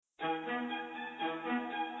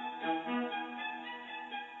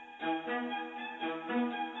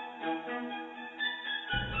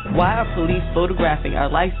Why are police photographing our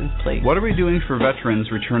license plates? What are we doing for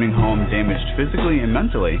veterans returning home damaged physically and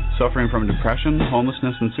mentally, suffering from depression,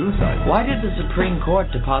 homelessness, and suicide? Why did the Supreme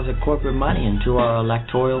Court deposit corporate money into our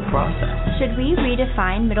electoral process? Should we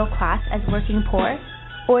redefine middle class as working poor?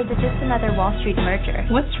 Or is it just another Wall Street merger?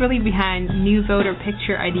 What's really behind new voter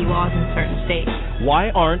picture ID laws in certain states?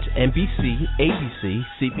 Why aren't NBC, ABC,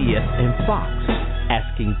 CBS, and Fox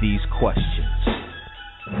asking these questions?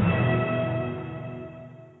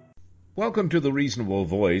 Welcome to the Reasonable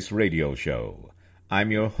Voice radio show.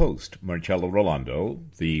 I'm your host, Marcello Rolando,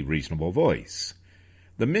 the Reasonable Voice.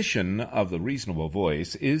 The mission of the Reasonable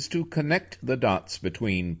Voice is to connect the dots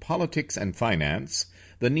between politics and finance,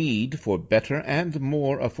 the need for better and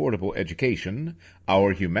more affordable education,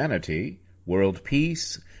 our humanity, world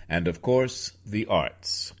peace, and, of course, the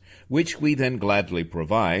arts, which we then gladly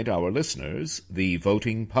provide our listeners, the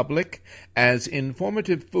voting public, as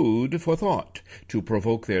informative food for thought to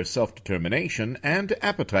provoke their self-determination and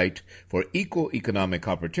appetite for equal economic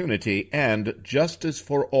opportunity and justice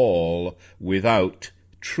for all without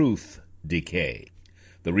truth decay.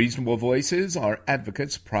 The Reasonable Voices are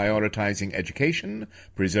advocates prioritizing education,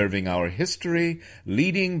 preserving our history,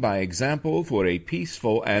 leading by example for a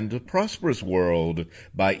peaceful and prosperous world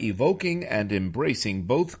by evoking and embracing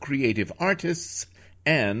both creative artists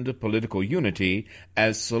and political unity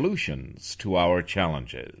as solutions to our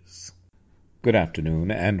challenges. Good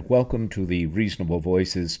afternoon, and welcome to the Reasonable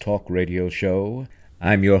Voices talk radio show.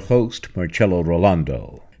 I'm your host, Marcello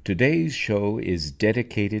Rolando. Today's show is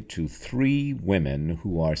dedicated to three women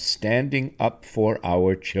who are standing up for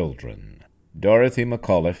our children: Dorothy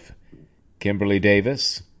McAuliffe, Kimberly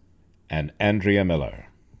Davis, and Andrea Miller.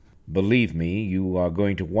 Believe me, you are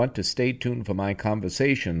going to want to stay tuned for my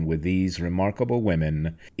conversation with these remarkable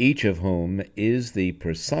women, each of whom is the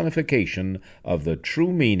personification of the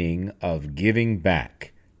true meaning of giving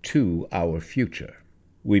back to our future.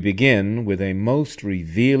 We begin with a most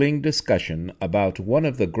revealing discussion about one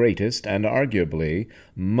of the greatest and arguably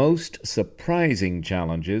most surprising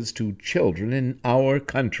challenges to children in our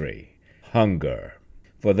country: hunger.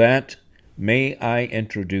 For that, may I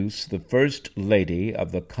introduce the First Lady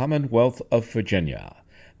of the Commonwealth of Virginia,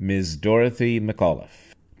 Ms. Dorothy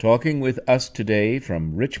McAuliffe, talking with us today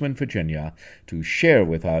from Richmond, Virginia, to share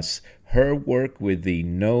with us her work with the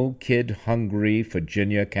No Kid Hungry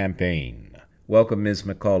Virginia campaign. Welcome, Ms.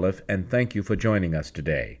 McAuliffe, and thank you for joining us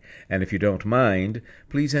today. And if you don't mind,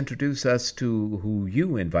 please introduce us to who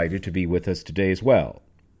you invited to be with us today as well.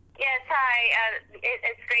 Yes, hi.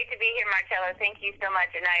 It's great to be here, Marcello. Thank you so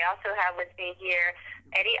much. And I also have with me here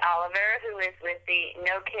Eddie Oliver, who is with the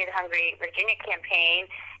No Kid Hungry Virginia campaign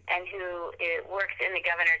and who works in the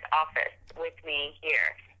governor's office with me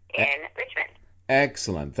here in Richmond.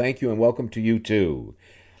 Excellent. Thank you, and welcome to you, too.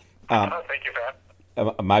 Thank you,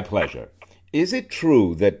 Pat. My pleasure. Is it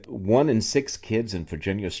true that 1 in 6 kids in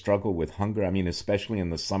Virginia struggle with hunger? I mean, especially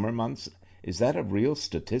in the summer months. Is that a real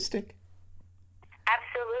statistic?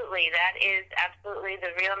 Absolutely. That is absolutely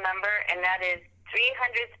the real number, and that is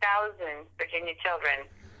 300,000 Virginia children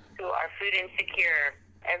who are food insecure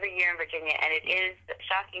every year in Virginia. And it is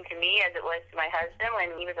shocking to me, as it was to my husband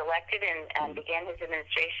when he was elected and began his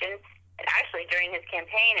administration, and actually during his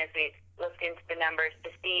campaign, as we looked into the numbers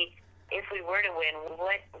to see if we were to win,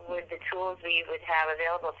 what would the tools we would have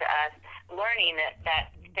available to us, learning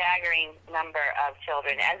that staggering number of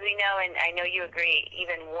children. As we know, and I know you agree,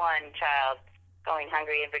 even one child going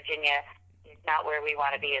hungry in Virginia is not where we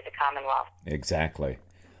want to be as a Commonwealth. Exactly.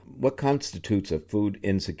 What constitutes a food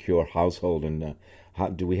insecure household, and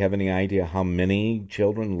do we have any idea how many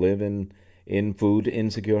children live in food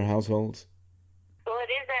insecure households? Well,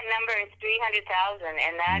 it is that number. It's 300,000,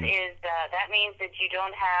 and that is that means that you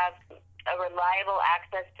don't have a reliable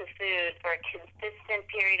access to food for a consistent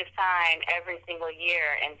period of time every single year.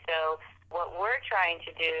 And so what we're trying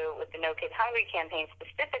to do with the No Kid Hungry campaign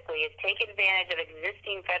specifically is take advantage of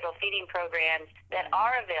existing federal feeding programs that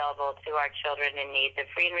are available to our children in need. The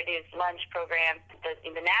free and reduced lunch program,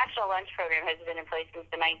 the national lunch program has been in place since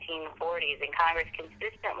the 1940s, and Congress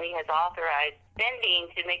consistently has authorized spending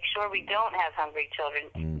to make sure we don't have hungry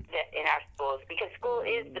children in our schools, because school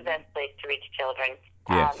is the best place to reach children.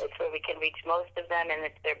 Yes. It's where we can reach most of them, and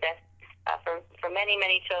it's their best, for many,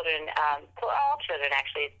 many children, for all children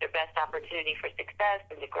actually, it's their best opportunity for success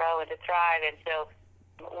and to grow and to thrive. And so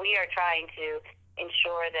we are trying to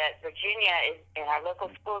ensure that Virginia and our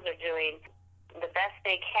local schools are doing the best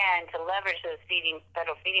they can to leverage those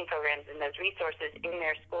federal feeding programs and those resources in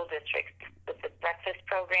their school districts, with the breakfast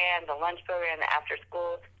program, the lunch program, the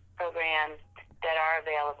after-school programs that are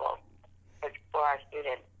available for our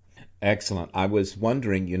students. Excellent. I was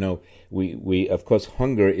wondering, we of course,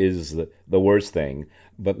 hunger is the worst thing,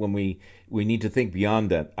 but when we need to think beyond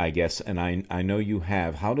that, I guess, and I know you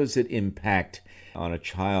have, how does it impact on a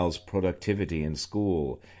child's productivity in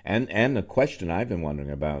school? And a question I've been wondering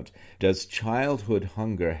about, does childhood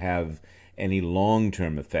hunger have any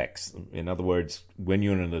long-term effects? In other words, when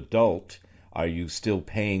you're an adult, are you still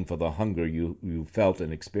paying for the hunger you felt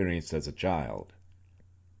and experienced as a child?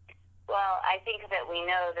 Well, I think that we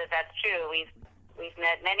know that that's true. We've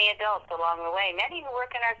met many adults along the way, many who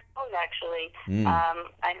work in our schools, actually.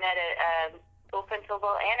 I met a school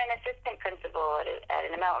principal and an assistant principal at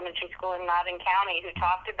an elementary school in Loudoun County who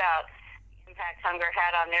talked about the impact hunger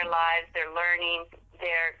had on their lives, their learning,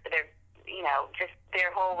 their just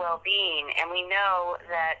their whole well-being. And we know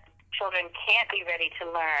that children can't be ready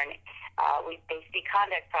to learn. They see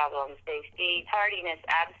conduct problems. They see tardiness,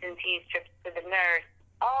 absentees, trips to the nurse,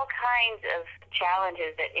 all kinds of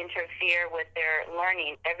challenges that interfere with their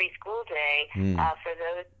learning every school day for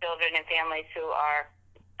those children and families who are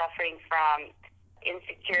suffering from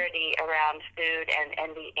insecurity around food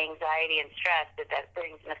and the anxiety and stress that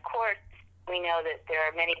brings. And of course, we know that there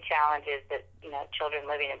are many challenges that children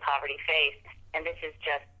living in poverty face, and this is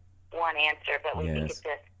just one answer, but we think it's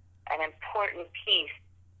an important piece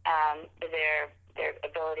to their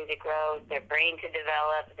ability to grow, their brain to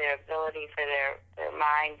develop, their ability for their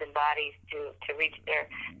minds and bodies to reach their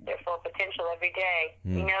full potential every day.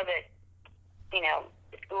 We know that,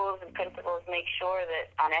 schools and principals make sure that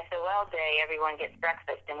on SOL day everyone gets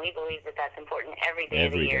breakfast, and we believe that that's important every day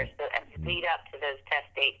of the year, so lead up to those test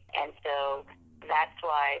dates. And so that's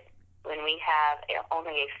why when we have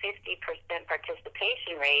only a 50%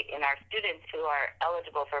 participation rate in our students who are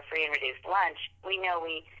eligible for free and reduced lunch, we know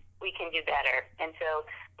we can do better. And so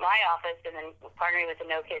my office, and then partnering with the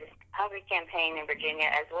No Kids Hungry campaign in Virginia,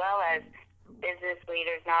 as well as business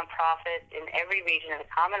leaders, nonprofits in every region of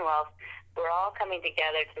the Commonwealth, we're all coming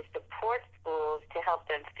together to support schools to help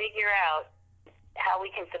them figure out how we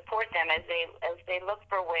can support them as they look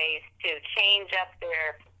for ways to change up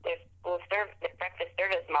their breakfast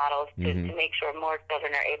service models to make sure more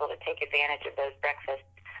children are able to take advantage of those breakfasts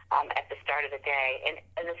at the start of the day.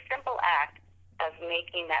 And the simple act of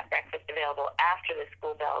making that breakfast available after the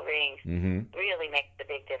school bell rings really makes a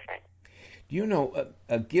big difference.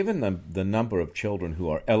 Given the number of children who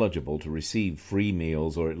are eligible to receive free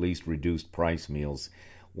meals or at least reduced price meals,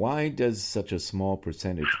 why does such a small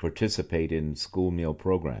percentage participate in school meal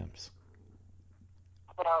programs?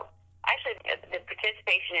 Well, actually, the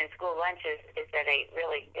participation in school lunches is at a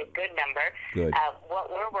really good number. Good.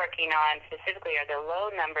 What we're working on specifically are the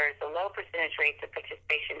low numbers, the low percentage rates of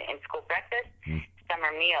participation in school breakfast,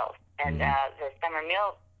 summer meals. And the summer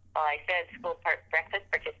meal, well, I said school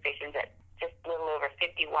breakfast participation is at just a little over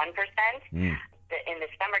 51%. In the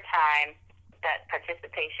summertime, that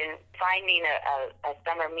participation, finding a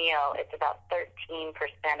summer meal, it's about 13%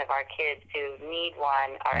 of our kids who need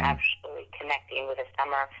one are actually connecting with a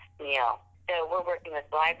summer meal. So we're working with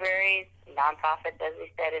libraries, nonprofits, as we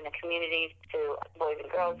said, in the communities, to boys and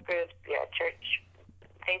girls groups, church,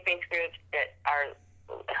 faith-based groups that are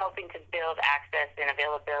helping to build access and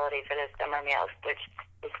availability for those summer meals, which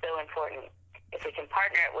is so important. If we can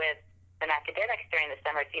partner it with some academics during the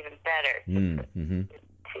summer, it's even better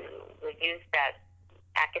to reduce that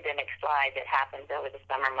academic slide that happens over the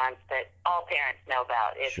summer months that all parents know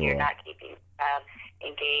about. If you're not keeping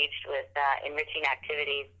engaged with enriching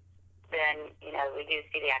activities, then we do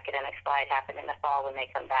see the academic slide happen in the fall when they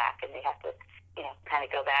come back, and they have to kind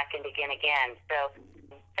of go back and begin again. So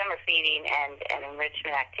summer feeding and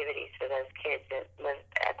enrichment activities for those kids that live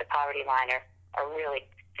at the poverty line are really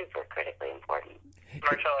super critically important.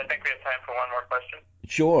 Marcel, I think we have time for one more question.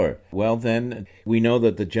 Sure. Well, then, we know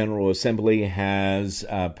that the General Assembly has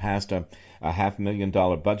passed a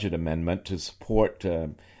 $500,000 budget amendment to support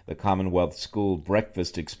the Commonwealth school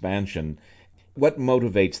breakfast expansion. What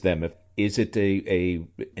motivates them? Is it a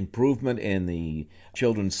improvement in the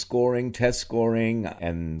children's scoring, test scoring,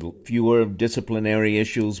 and fewer disciplinary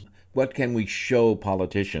issues? What can we show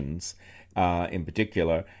politicians in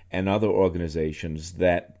particular, and other organizations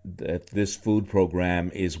that this food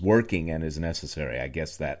program is working and is necessary? I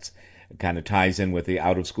guess that's kind of ties in with the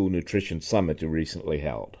Out-of-School Nutrition Summit you recently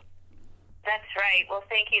held. That's right. Well,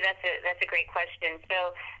 thank you. That's a great question.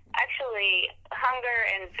 So actually, hunger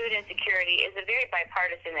and food insecurity is a very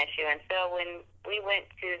bipartisan issue. And so when we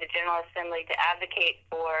went to the General Assembly to advocate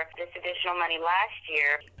for this additional money last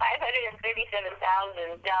year, $537,000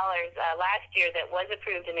 last year that was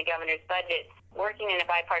approved in the governor's budget, working in a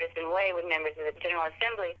bipartisan way with members of the General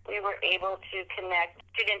Assembly, we were able to connect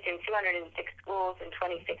students in 206 schools and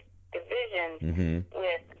 26 divisions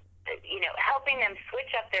with helping them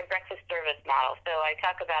switch up their breakfast service model. So I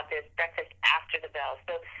talk about this breakfast after the bell.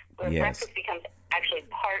 So where breakfast becomes actually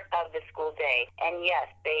part of the school day. And yes,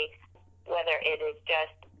 whether it is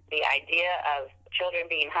just the idea of children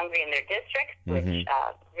being hungry in their districts, which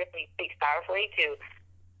really speaks powerfully to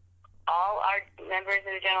all our members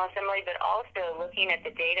of the General Assembly, but also looking at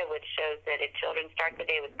the data which shows that if children start the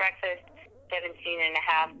day with breakfast,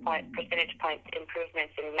 17.5 percentage points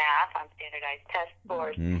improvements in math on standardized test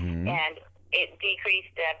scores, and it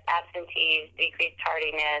decreased absentees, decreased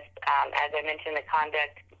tardiness. As I mentioned, the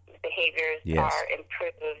conduct behaviors are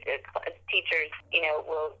improved. Teachers,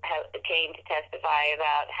 came to testify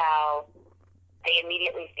about how they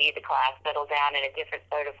immediately see the class settle down in a different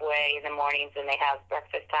sort of way in the mornings when they have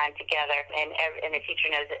breakfast time together. And the teacher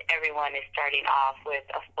knows that everyone is starting off with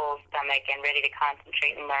a full stomach and ready to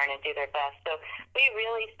concentrate and learn and do their best. So we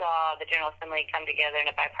really saw the General Assembly come together in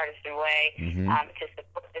a bipartisan way to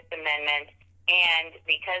support this amendment. And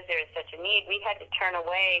because there is such a need, we had to turn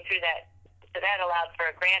away through that. So that allowed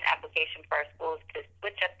for a grant application for our schools to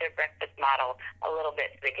switch up their breakfast model a little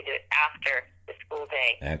bit so they could do it after the school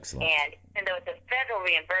day. Excellent. And even though it's a federal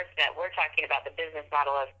reimbursement, we're talking about the business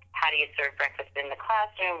model of how do you serve breakfast in the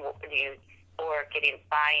classroom,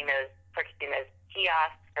 purchasing those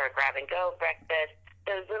kiosks for a grab-and-go breakfast,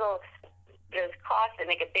 those costs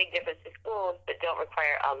that make a big difference to schools but don't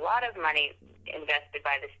require a lot of money invested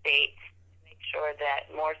by the state, sure that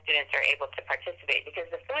more students are able to participate, because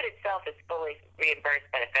the food itself is fully reimbursed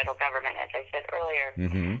by the federal government, as I said earlier.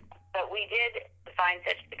 But we did find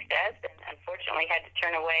such success and unfortunately had to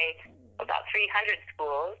turn away about 300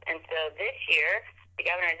 schools. And so this year, the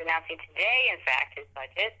governor is announcing today, in fact, his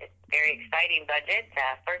budget. It's a very exciting budget.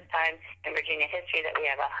 First time in Virginia history that we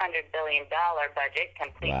have a $100 billion budget,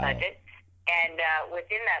 complete budget. And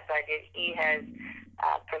within that budget, he has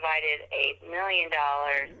provided $1 million,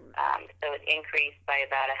 so it increased by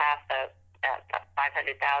about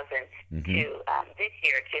 $500,000 to this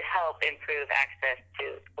year to help improve access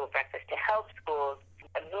to school breakfast, to help schools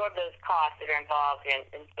absorb those costs that are involved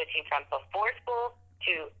in switching from before school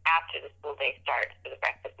to after the school day starts for the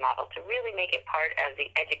breakfast model, to really make it part of the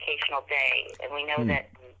educational day. And we know that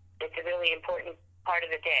it's a really important part of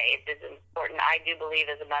the day. It's as important, I do believe,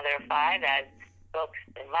 as a mother of five, as books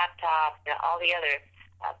and laptops and all the other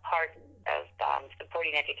parts of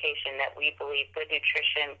supporting education, that we believe good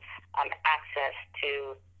nutrition, access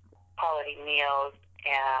to quality meals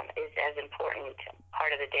is as important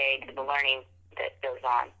part of the day to the learning that goes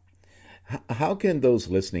on. How can those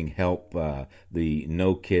listening help the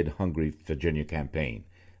No Kid Hungry Virginia campaign?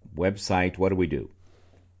 Website, what do we do?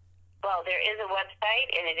 Well, there is a website,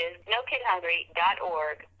 and it is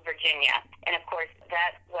nokidhungry.org, Virginia. And, of course,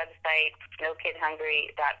 that website,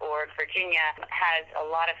 nokidhungry.org, Virginia, has a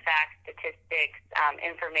lot of facts, statistics,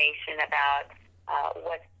 information about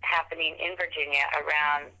what's happening in Virginia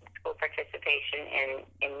around school participation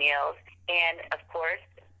in meals. And, of course,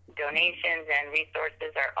 donations and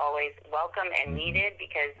resources are always welcome and needed,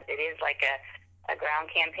 because it is like a ground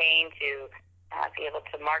campaign to be able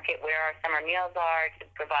to market where our summer meals are, to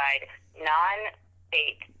provide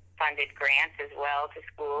non-state funded grants as well to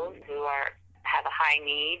schools who have a high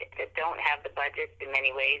need, that don't have the budgets in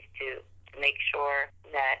many ways to make sure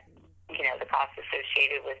that the costs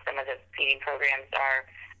associated with some of the feeding programs are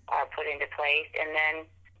put into place. And then,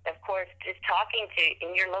 of course, just talking to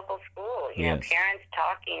in your local school, parents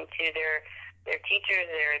talking to their teachers,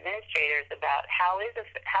 their administrators about how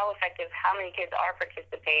effective, how many kids are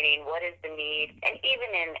participating, what is the need, and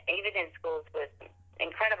even in schools with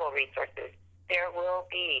incredible resources, there will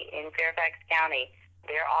be in Fairfax County,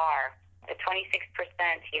 there are a 26%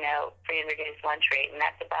 free and reduced lunch rate, and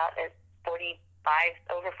that's about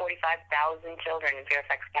over 45,000 children in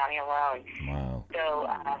Fairfax County alone. Wow. So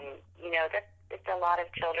it's a lot of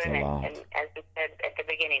children, and as we said at the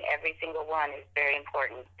beginning, every single one is very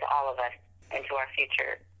important to all of us and to our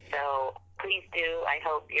future. So please do. I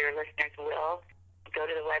hope your listeners will go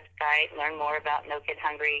to the website, learn more about No Kid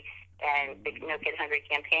Hungry and the No Kid Hungry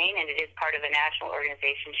campaign. And it is part of a national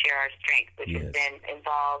organization, Share Our Strength, which has been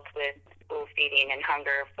involved with school feeding and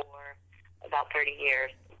hunger for about 30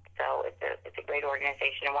 years. So it's a great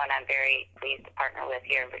organization, and one I'm very pleased to partner with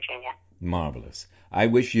here in Virginia. Marvelous. I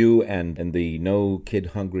wish you and the No Kid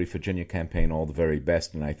Hungry Virginia campaign all the very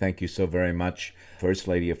best, and I thank you so very much, First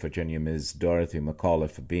Lady of Virginia, Ms. Dorothy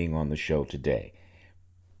McAuliffe, for being on the show today.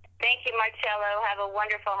 Thank you, Marcello. Have a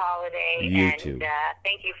wonderful holiday. You too.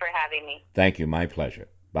 Thank you for having me. Thank you. My pleasure.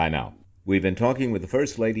 Bye now. We've been talking with the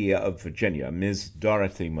First Lady of Virginia, Ms.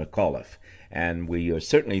 Dorothy McAuliffe, and we are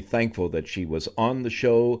certainly thankful that she was on the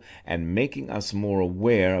show and making us more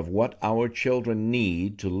aware of what our children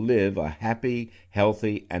need to live a happy,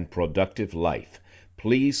 healthy, and productive life.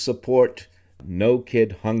 Please support No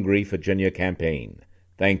Kid Hungry Virginia campaign.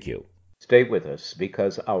 Thank you. Stay with us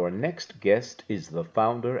because our next guest is the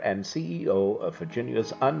founder and CEO of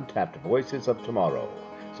Virginia's Untapped Voices of Tomorrow.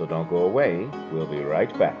 So don't go away. We'll be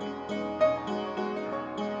right back.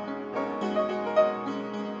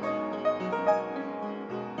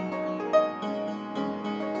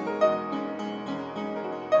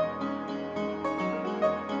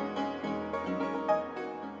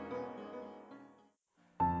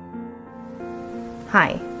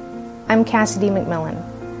 Hi, I'm Cassidy McMillan.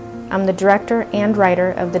 I'm the director and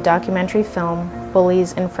writer of the documentary film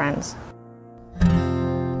Bullies and Friends.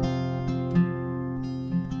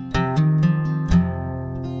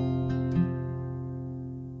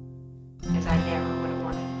 Because I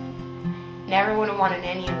never would have wanted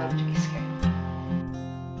any of them to be scared.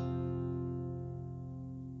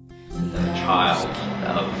 A child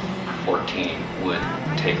of 14 would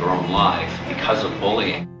take her own life because of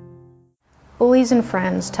bullying. Bullies and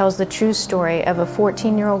Friends tells the true story of a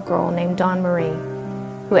 14-year-old girl named Dawn Marie,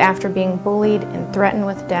 who after being bullied and threatened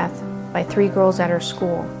with death by 3 girls at her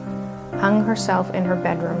school, hung herself in her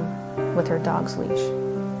bedroom with her dog's leash.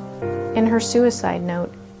 In her suicide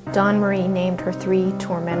note, Dawn Marie named her 3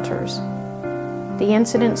 tormentors. The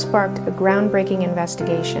incident sparked a groundbreaking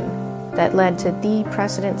investigation that led to the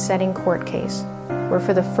precedent-setting court case, where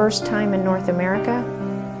for the first time in North America,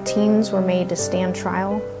 teens were made to stand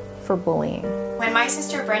trial for bullying. When my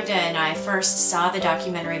sister Brenda and I first saw the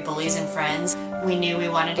documentary Bullies and Friends, we knew we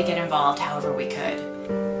wanted to get involved however we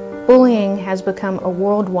could. Bullying has become a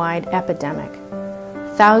worldwide epidemic.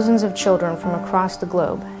 Thousands of children from across the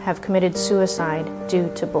globe have committed suicide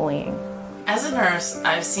due to bullying. As a nurse,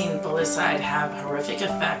 I've seen bullycide have horrific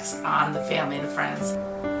effects on the family and friends.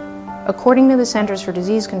 According to the Centers for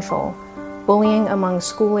Disease Control, bullying among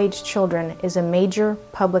school-aged children is a major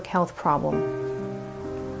public health problem.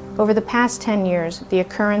 Over the past 10 years, the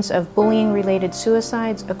occurrence of bullying-related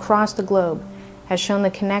suicides across the globe has shown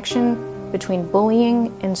the connection between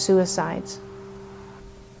bullying and suicides.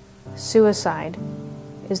 Suicide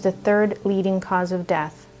is the 3rd leading cause of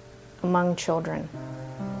death among children.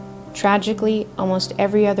 Tragically, almost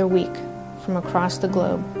every other week from across the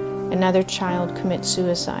globe, another child commits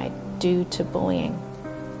suicide due to bullying.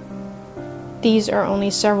 These are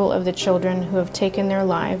only several of the children who have taken their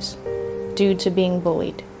lives due to being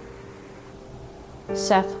bullied.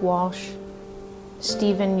 Seth Walsh,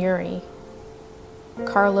 Stephen Uri,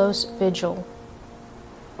 Carlos Vigil,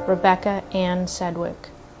 Rebecca Ann Sedgwick,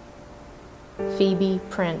 Phoebe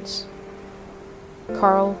Prince,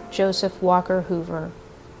 Carl Joseph Walker Hoover,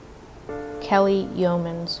 Kelly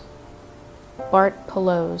Yeomans, Bart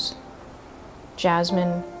Pelosi,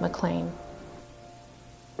 Jasmine McLean.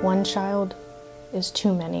 One child is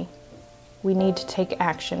too many. We need to take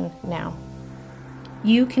action now.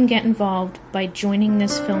 You can get involved by joining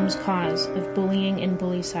this film's cause of bullying and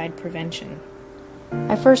bullycide prevention.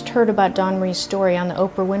 I first heard about Dawn Marie's story on the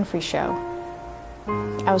Oprah Winfrey Show.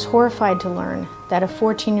 I was horrified to learn that a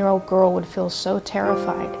 14-year-old girl would feel so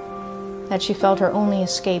terrified that she felt her only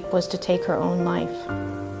escape was to take her own life.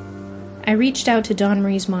 I reached out to Dawn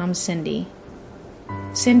Marie's mom, Cindy.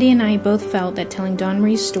 Cindy and I both felt that telling Dawn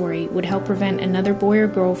Marie's story would help prevent another boy or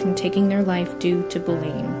girl from taking their life due to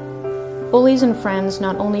bullying. Bullies and Friends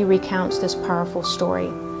not only recounts this powerful story,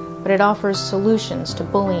 but it offers solutions to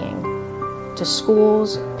bullying, to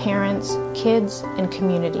schools, parents, kids, and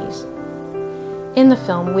communities. In the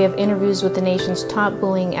film, we have interviews with the nation's top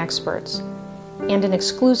bullying experts, and an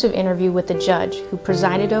exclusive interview with the judge who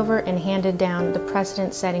presided over and handed down the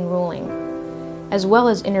precedent-setting ruling, as well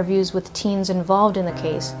as interviews with teens involved in the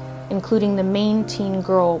case, including the main teen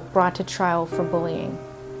girl brought to trial for bullying.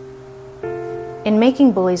 In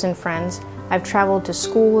making Bullies and Friends, I've traveled to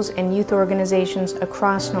schools and youth organizations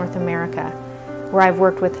across North America, where I've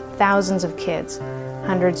worked with thousands of kids,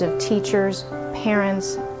 hundreds of teachers,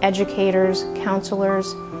 parents, educators,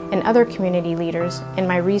 counselors, and other community leaders in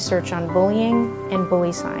my research on bullying and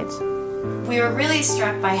bullycides. We were really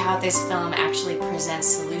struck by how this film actually presents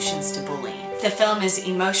solutions to bullying. The film is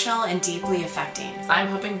emotional and deeply affecting. I'm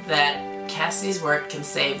hoping that Cassidy's work can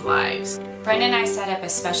save lives. Brenda and I set up a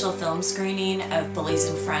special film screening of Bullies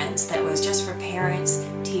and Friends that was just for parents,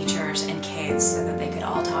 teachers, and kids so that they could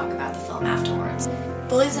all talk about the film afterwards.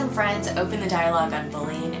 Bullies and Friends opened the dialogue on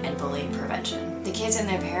bullying and bullying prevention. The kids and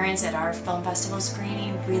their parents at our film festival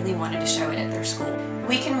screening really wanted to show it at their school.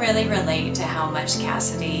 We can really relate to how much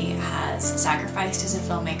Cassidy has sacrificed as a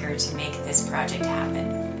filmmaker to make this project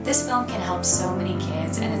happen. This film can help so many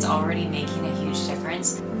kids, and it's already making a huge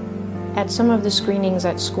difference. At some of the screenings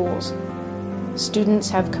at schools, students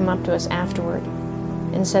have come up to us afterward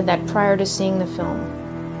and said that prior to seeing the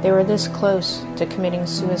film, they were this close to committing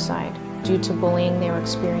suicide due to bullying they were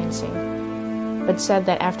experiencing, but said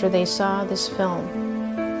that after they saw this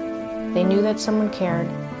film, they knew that someone cared,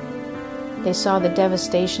 they saw the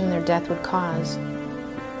devastation their death would cause,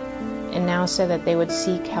 and now said that they would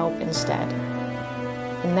seek help instead.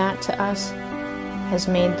 And that, to us, has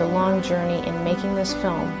made the long journey in making this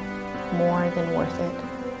film more than worth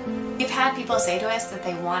it. We've had people say to us that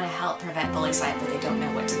they want to help prevent bullycide, but they don't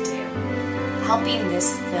know what to do. Helping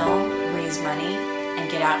this film raise money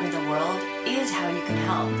and get out into the world is how you can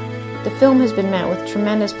help. The film has been met with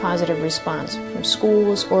tremendous positive response from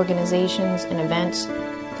schools, organizations, and events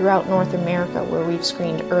throughout North America where we've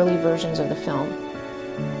screened early versions of the film.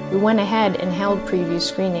 We went ahead and held preview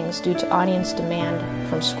screenings due to audience demand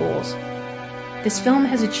from schools. This film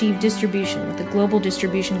has achieved distribution with a global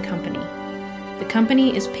distribution company. The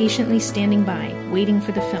company is patiently standing by, waiting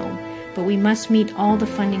for the film, but we must meet all the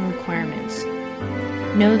funding requirements.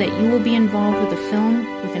 Know that you will be involved with a film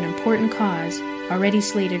with an important cause already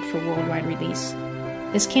slated for worldwide release.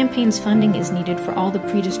 This campaign's funding is needed for all the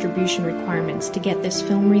pre-distribution requirements to get this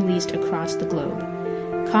film released across the globe.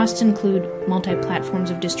 Costs include multi-platforms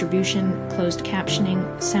of distribution, closed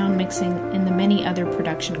captioning, sound mixing, and the many other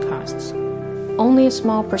production costs. Only a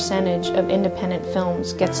small percentage of independent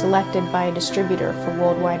films get selected by a distributor for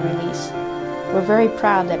worldwide release. We're very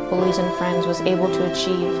proud that Bullies and Friends was able to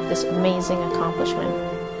achieve this amazing accomplishment.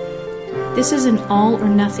 This is an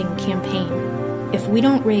all-or-nothing campaign. If we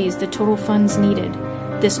don't raise the total funds needed,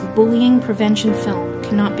 this bullying prevention film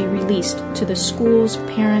cannot be released to the schools,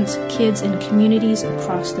 parents, kids, and communities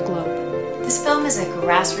across the globe. This film is a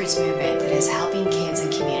grassroots movement that is helping kids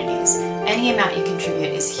and communities. Any amount you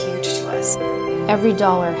contribute is huge to us. Every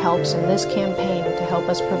dollar helps in this campaign to help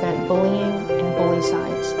us prevent bullying and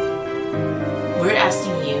bullycides. We're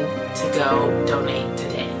asking you to go donate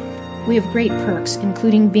today. We have great perks,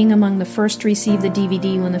 including being among the first to receive the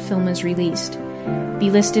DVD when the film is released. Be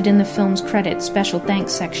listed in the film's credits special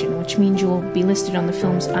thanks section, which means you will be listed on the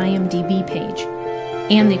film's IMDb page,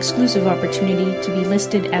 and the exclusive opportunity to be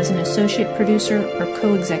listed as an associate producer or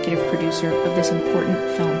co-executive producer of this important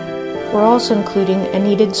film. We're also including a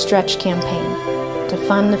needed stretch campaign to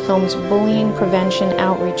fund the film's bullying prevention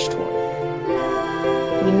outreach tour.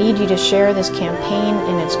 We need you to share this campaign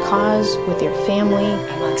and its cause with your family,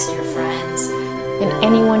 amongst your friends, and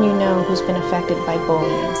anyone you know who's been affected by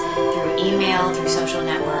bullying. Through email, through social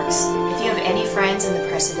networks. If you have any friends in the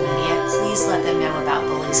press and media, please let them know about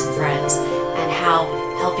Bullies and Friends and how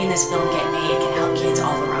helping this film get made can help kids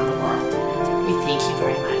all around the world. We thank you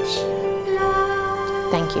very much.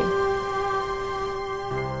 Thank you.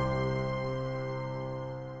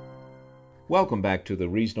 Welcome back to the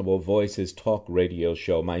Reasonable Voices Talk Radio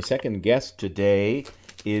Show. My second guest today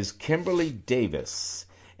is Kimberly Davis.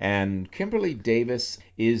 And Kimberly Davis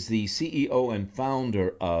is the CEO and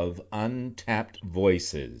founder of Untapped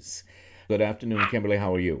Voices. Good afternoon, Kimberly.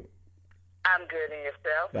 How are you? I'm good, and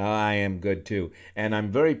yourself? I am good, too. And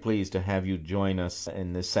I'm very pleased to have you join us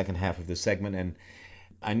in the second half of the segment. And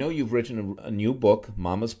I know you've written a new book,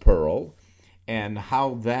 Mama's Pearl, and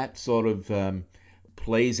how that sort of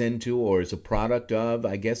plays into or is a product of,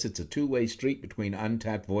 I guess it's a two-way street between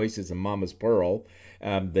Untapped Voices and Mama's Pearl.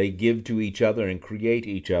 They give to each other and create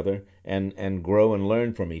each other and grow and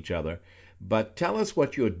learn from each other. But tell us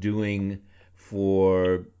what you're doing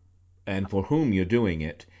for whom you're doing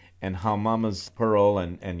it, and how Mama's Pearl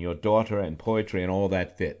and your daughter and poetry and all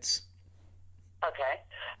that fits. Okay.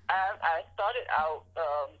 I started out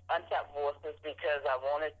Untapped Voices because I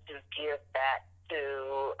wanted to give back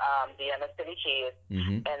to the inner city kids.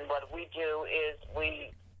 Mm-hmm. And what we do is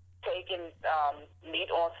we take and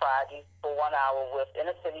meet on Fridays for 1 hour with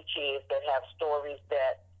inner city kids that have stories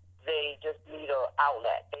that they just need an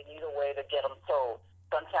outlet. They need a way to get them told.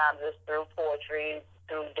 Sometimes it's through poetry,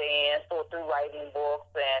 through dance, or through writing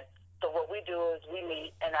books. And so what we do is we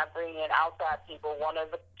meet, and I bring in outside people. One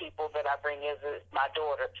of the people that I bring is my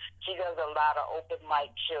daughter. She does a lot of open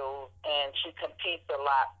mic shows, and she competes a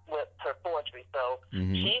lot with her poetry. So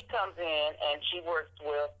she comes in, and she works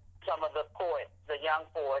with some of the poets, the young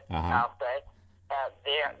poets, I'll say.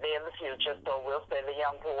 They're the future, so we'll say the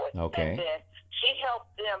young poets. Okay. And then she helps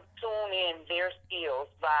them tune in their skills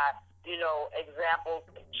by, examples.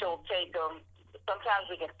 She'll take them. Sometimes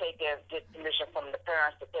we can get permission from the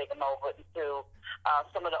parents to take them over to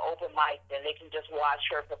some of the open mics, and they can just watch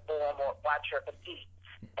her perform or watch her compete.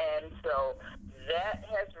 And so that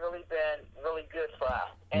has really been really good for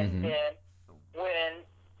us. And then when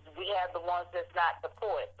we have the ones that's not the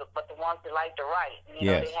poets, but the ones that like to write.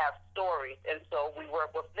 You know, they have stories, and so we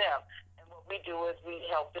work with them. And what we do is we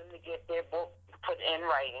help them to get their book put in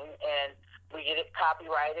writing, and we get it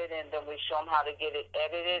copyrighted, and then we show them how to get it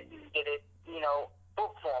edited and get it,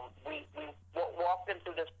 book form. We walk them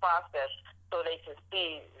through this process so they can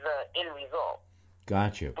see the end result.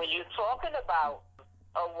 Gotcha. When you're talking about,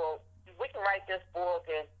 we can write this book,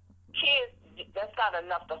 and kids, that's not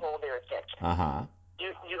enough to hold their attention. Uh-huh.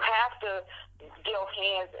 You have to deal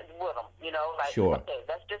hands with them, okay,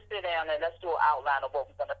 let's just sit down and let's do an outline of what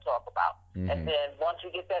we're going to talk about. Mm-hmm. And then once we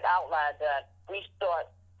get that outline done, we start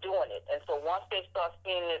doing it. And so once they start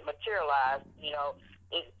seeing it materialize,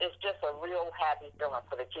 it's just a real happy feeling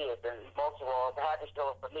for the kids, and most of all, it's a happy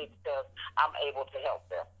feeling for me because I'm able to help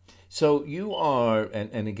them. So you are,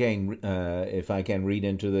 and again, if I can read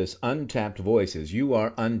into this, untapped voices. You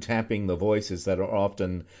are untapping the voices that are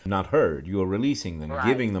often not heard. You are releasing them,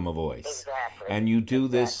 giving them a voice. Exactly. And you do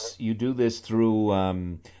this. You do this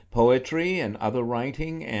through poetry and other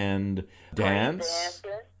writing and dance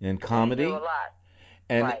and comedy. We do a lot.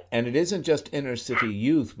 And it isn't just inner city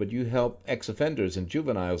youth, but you help ex-offenders and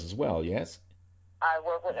juveniles as well, yes? I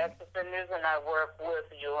work with ex-offenders and I work with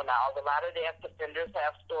juveniles. A lot of the ex-offenders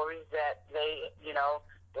have stories that they,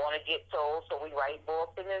 want to get told, so we write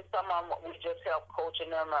books. And then some of them, we just help coaching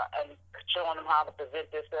them and showing them how to present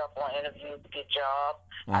themselves on interviews to get jobs.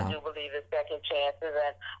 I do believe in second chances,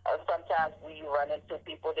 and sometimes we run into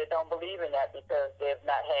people that don't believe in that because they've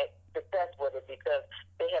not had success with it because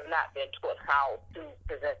they have not been taught how to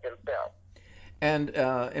present themselves. And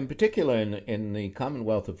in particular in the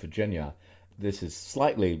Commonwealth of Virginia, this is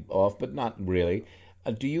slightly off, but not really.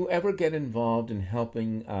 Do you ever get involved in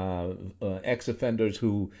helping ex-offenders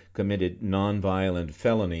who committed nonviolent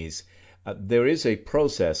felonies? There is a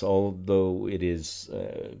process, although it is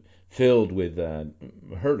filled with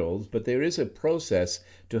hurdles, but there is a process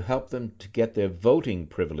to help them to get their voting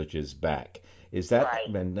privileges back. Is that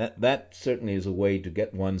and that certainly is a way to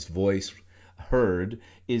get one's voice heard.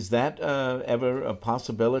 Is that ever a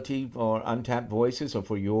possibility for Untapped Voices or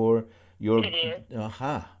for your? It is.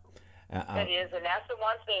 It is, and that's the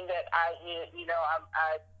one thing that I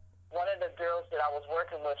one of the girls that I was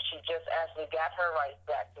working with, she just actually got her rights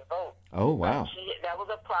back to vote. Oh, wow. That was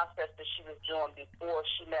a process that she was doing before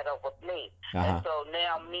she met up with me. And so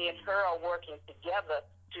now me and her are working together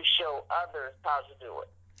to show others how to do it.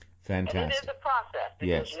 Fantastic. And it is a process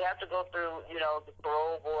because you have to go through, the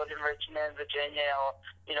parole board in Richmond, Virginia, or,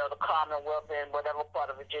 the Commonwealth in whatever part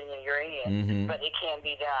of Virginia you're in. Mm-hmm. But it can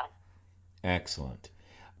be done. Excellent.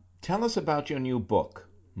 Tell us about your new book,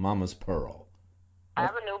 Mama's Pearl. I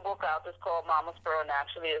have a new book out that's called Mama's Pearl, and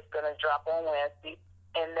actually it's going to drop on Wednesday.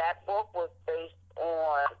 And that book was based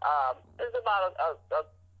on, it's about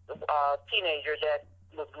a teenager that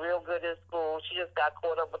was real good in school. She just got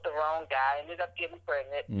caught up with the wrong guy, ended up getting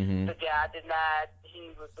pregnant. Mm-hmm. The guy denied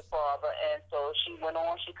he was the father, and so she went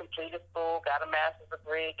on, she completed school, got a master's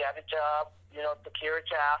degree, got a job, secure a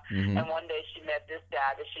child. Mm-hmm. And one day she met this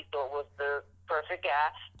guy that she thought was the perfect guy,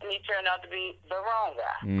 and he turned out to be the wrong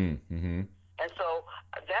guy. Mm-hmm. And so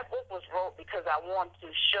that book was wrote because I want to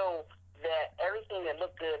show that everything that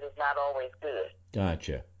looked good is not always good.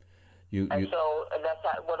 Gotcha. So that's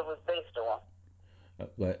what it was based on.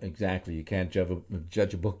 Well, exactly. You can't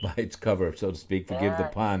judge a book by its cover, so to speak. Forgive the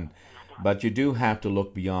pun. But you do have to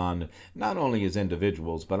look beyond, not only as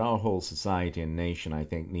individuals, but our whole society and nation, I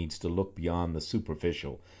think, needs to look beyond the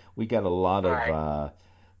superficial. We get a lot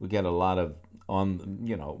of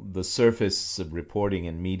on the surface of reporting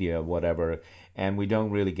in media, whatever, and we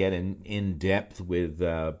don't really get in depth with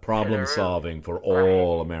problem solving for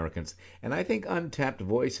all Americans. And I think Untapped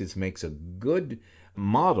Voices makes a good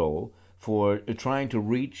model for trying to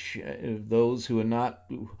reach those who are not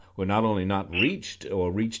only not reached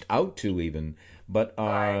or reached out to even, but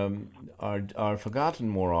are forgotten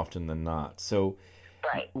more often than not. So,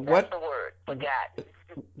 that's the word, forgotten.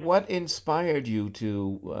 What inspired you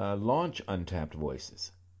to launch Untapped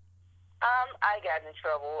Voices? I got in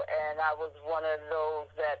trouble, and I was one of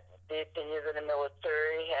those that did 10 years in the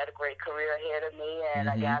military, had a great career ahead of me, and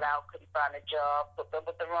I got out, couldn't find a job, hooked up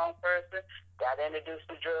with the wrong person, got introduced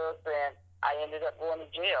to drugs, and I ended up going to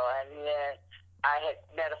jail. And then I had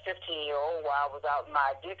met a 15-year-old while I was out in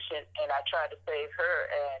my addiction, and I tried to save her,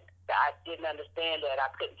 and I didn't understand that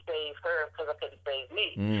I couldn't save her because I couldn't save me.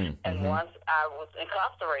 Mm-hmm. And once I was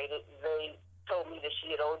incarcerated, they told me that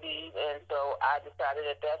she had OD'd, and so I decided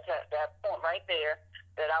at that point right there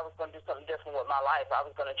that I was going to do something different with my life. I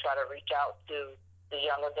was going to try to reach out to the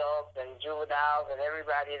young adults and juveniles and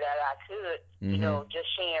everybody that I could, you know, just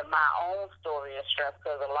sharing my own story of strength,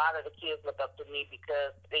 because a lot of the kids look up to me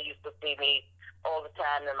because they used to see me all the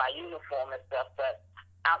time in my uniform and stuff. But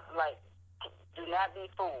I'm like, do not be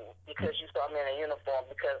fooled because you saw me in a uniform,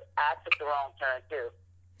 because I took the wrong turn too.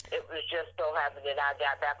 It was just so happened that I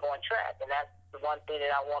got back on track, and that's the one thing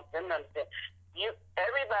that I want them to understand.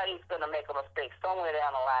 Everybody's going to make a mistake somewhere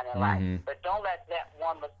down the line in life, but don't let that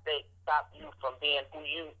one mistake stop you from being who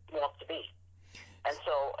you want to be. And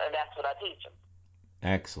that's what I teach them.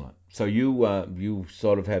 Excellent. So you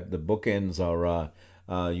sort of have the bookends are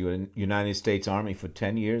you were in United States Army for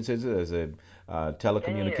 10 years, is it, as a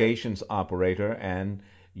telecommunications operator, and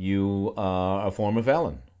you are a former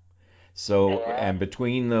felon. So, and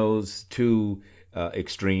between those two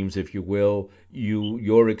extremes, if you will,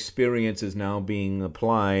 your experience is now being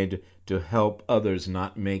applied to help others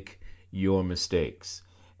not make your mistakes.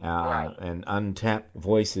 And Untapped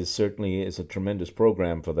Voices certainly is a tremendous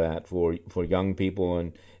program for that, for young people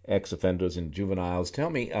and ex-offenders and juveniles.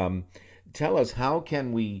 Tell us, how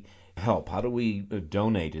can we help? How do we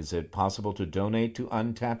donate? Is it possible to donate to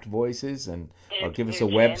Untapped Voices, or give us a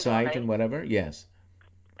website and whatever? Yes.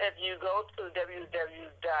 If you go to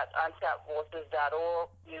www.untappedvoices.org,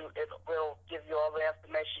 it will give you all the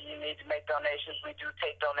information you need to make donations. We do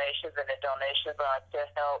take donations, and the donations are to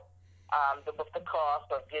help with the cost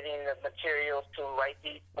of getting the materials to write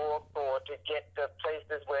these books, or to get the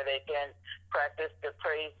places where they can practice the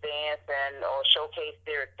praise dance or showcase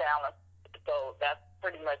their talent. So that's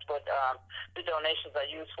pretty much what the donations are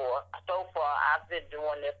used for. So far, I've been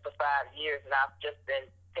doing this for 5 years, and I've just been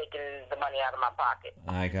taking the money out of my pocket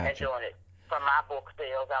and doing it. From my book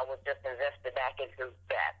sales, I was just invested back into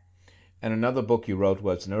that. And another book you wrote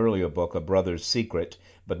was an earlier book, A Brother's Secret,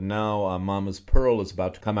 but now Mama's Pearl is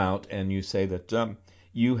about to come out, and you say that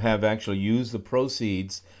you have actually used the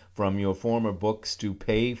proceeds from your former books to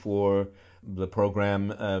pay for the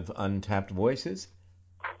program of Untapped Voices?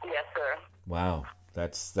 Yes, sir. Wow,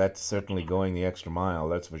 that's certainly going the extra mile,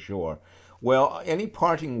 that's for sure. Well, any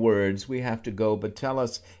parting words? We have to go, but tell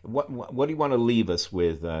us, what do you want to leave us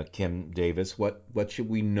with, Kim Davis? What should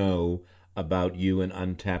we know about you and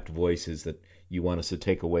Untapped Voices that you want us to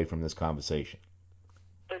take away from this conversation?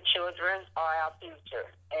 The children are our future,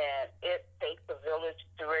 and it takes a village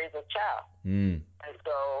to raise a child. And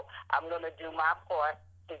so I'm going to do my part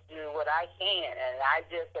to do what I can, and I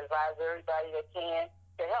just advise everybody that can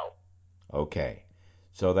to help. Okay.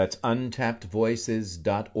 So that's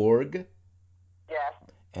untappedvoices.org? Yes.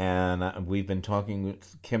 And we've been talking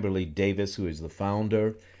with Kimberly Davis, who is the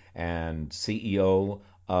founder and CEO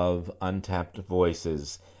of Untapped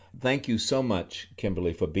Voices. Thank you so much,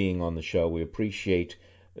 Kimberly, for being on the show. We appreciate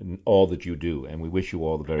all that you do, and we wish you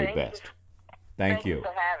all the very best. Thank you. Thank you for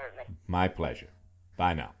having me. My pleasure.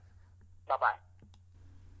 Bye now. Bye-bye.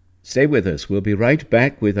 Stay with us. We'll be right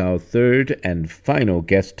back with our third and final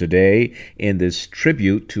guest today in this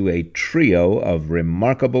tribute to a trio of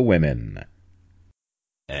remarkable women.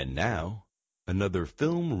 And now, another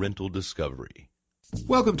film rental discovery.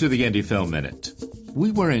 Welcome to the Indie Film Minute.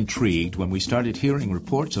 We were intrigued when we started hearing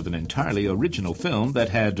reports of an entirely original film that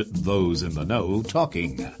had those in the know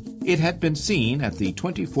talking. It had been seen at the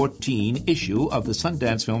 2014 issue of the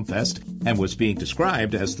Sundance Film Fest and was being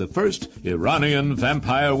described as the first Iranian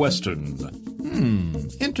vampire western.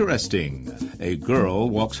 Interesting. A Girl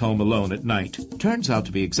Walks Home Alone at Night turns out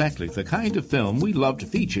to be exactly the kind of film we love to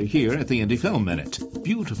feature here at the Indie Film Minute.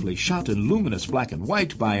 Beautifully shot in luminous black and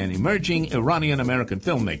white by an emerging Iranian-American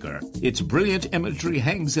filmmaker. Its brilliant imagery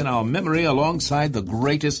hangs in our memory alongside the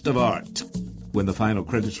greatest of art. When the final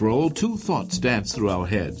credits roll, two thoughts dance through our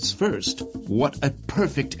heads. First, what a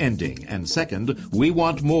perfect ending. And second, we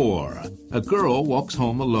want more. A Girl Walks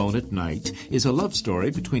Home Alone at Night is a love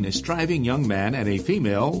story between a striving young man and a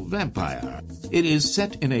female vampire. It is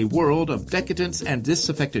set in a world of decadence and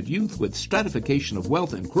disaffected youth with stratification of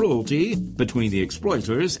wealth and cruelty between the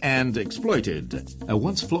exploiters and exploited. A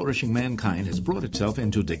once flourishing mankind has brought itself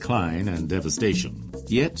into decline and devastation.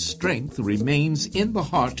 Yet strength remains in the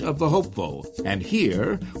heart of the hopeful. And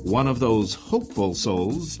here, one of those hopeful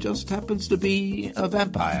souls just happens to be a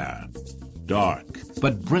vampire. Dark,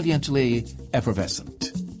 but brilliantly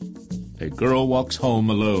effervescent. A Girl Walks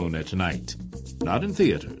Home Alone at Night. Not in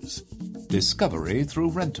theaters. Discovery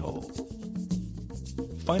through rental.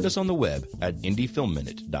 Find us on the web at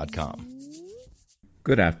indiefilmminute.com.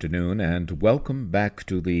 Good afternoon, and welcome back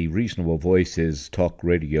to the Reasonable Voices talk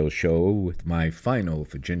radio show with my final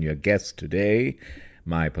Virginia guest today,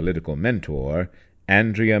 my political mentor,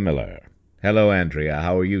 Andrea Miller. Hello, Andrea.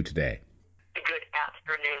 How are you today? Good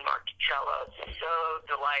afternoon, Mark. Marcello. So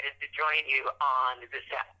delighted to join you on this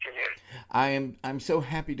afternoon. I'm so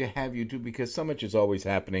happy to have you too, because so much is always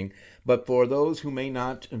happening. But for those who may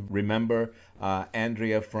not remember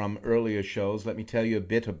Andrea from earlier shows, let me tell you a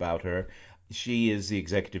bit about her. She is the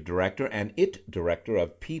executive director and director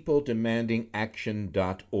of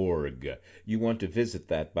peopledemandingaction.org. You want to visit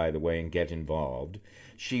that, by the way, and get involved.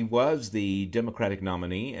 She was the Democratic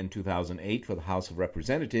nominee in 2008 for the House of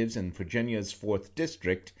Representatives in Virginia's 4th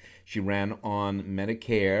District. She ran on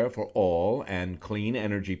Medicare for All and Clean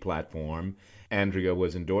Energy platform. Andrea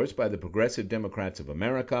was endorsed by the Progressive Democrats of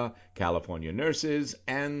America, California Nurses,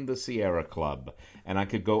 and the Sierra Club. And I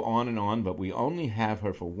could go on, but we only have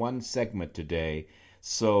her for one segment today.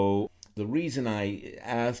 So the reason I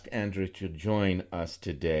asked Andrea to join us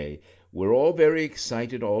today, we're all very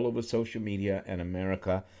excited all over social media and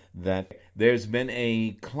America that there's been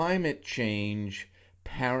a climate change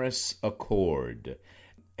Paris Accord.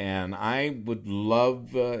 And I would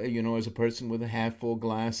love, as a person with a half full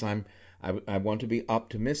glass, I want to be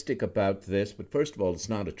optimistic about this, but first of all, it's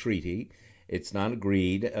not a treaty. It's not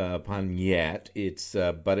agreed upon yet.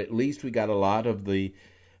 But at least we got a lot of the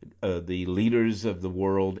leaders of the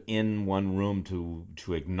world in one room to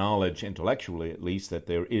acknowledge, intellectually at least, that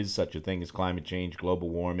there is such a thing as climate change, global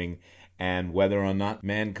warming, and whether or not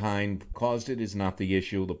mankind caused it is not the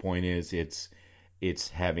issue. The point is, it's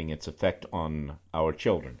having its effect on our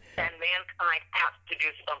children. And mankind has to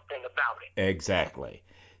do something about it. Exactly.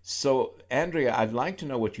 So, Andrea, I'd like to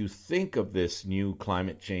know what you think of this new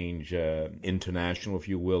climate change international, if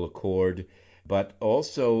you will, accord, but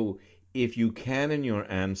also, if you can in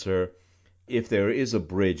your answer, if there is a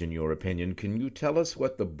bridge, in your opinion, can you tell us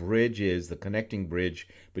what the bridge is, the connecting bridge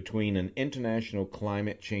between an international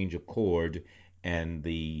climate change accord and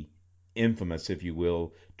the infamous, if you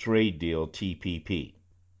will, trade deal TPP?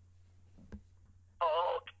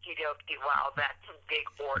 Oh, wow, that's a big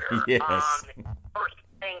order. Yes. First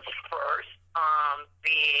things first,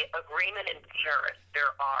 the agreement in Paris,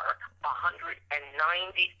 there are 196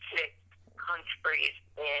 countries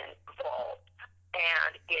involved,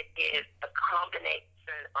 and it is a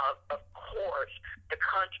combination of course, the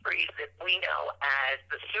countries that we know as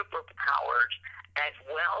the superpowers, as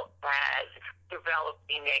well as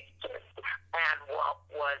developing nations. And what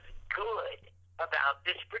was good about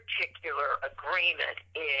this particular agreement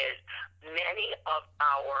is many of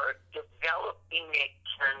our developing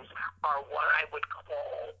nations are what I would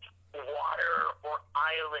call water or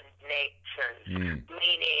island nations,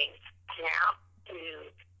 meaning half to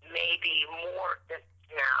maybe more than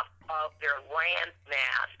half of their land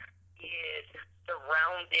mass is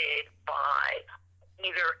surrounded by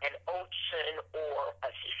either an ocean or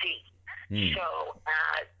a sea. So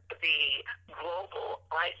as the global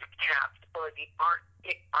ice caps or the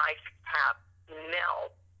Arctic ice caps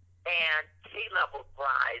melt and sea levels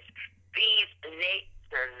rise, these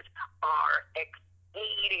nations are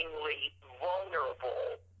exceedingly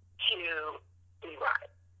vulnerable to sea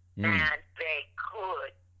rise. And they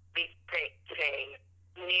could be facing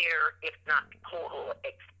near, if not total,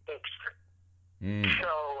 extinction.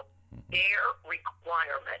 So their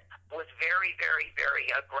requirement was very, very, very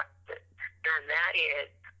aggressive. And that is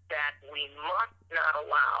that we must not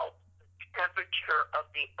allow the temperature of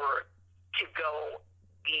the Earth to go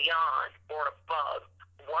beyond or above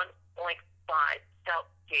 1.5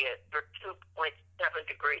 Celsius or 2.7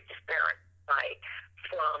 degrees Fahrenheit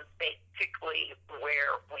from basically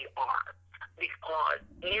where we are. Because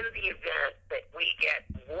in the event that we get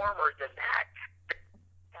warmer than that, it's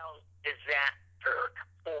a disaster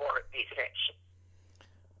for these nations.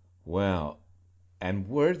 Well, and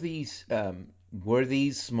were these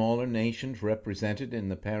smaller nations represented in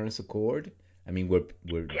the Paris Accord? I mean, were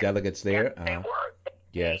delegates there? Yes, they were.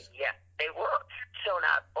 Yes. Yes, they were. So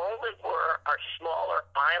not only were our smaller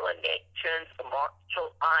island nations, the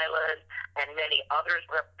Marshall Islands, and many others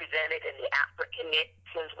represented, and the African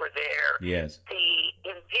nations were there. Yes. The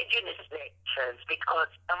indigenous nations,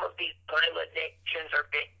 because some of these island nations are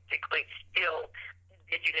basically still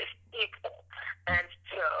indigenous people. And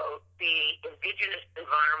so the Indigenous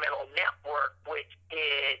Environmental Network, which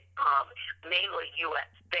is mainly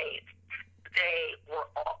U.S.-based, they were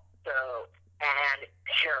also an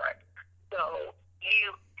parent. So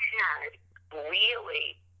you had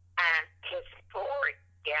really an historic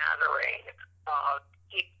gathering of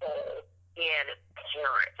people in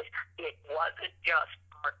Paris. It wasn't just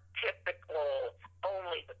our typical,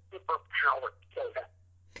 only the superpowered showed up.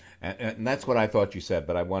 And that's what I thought you said,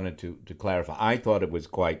 but I wanted to clarify. I thought it was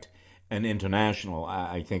quite an international.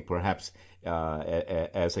 I think perhaps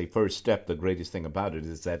as a first step, the greatest thing about it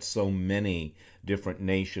is that so many different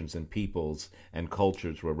nations and peoples and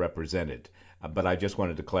cultures were represented. But I just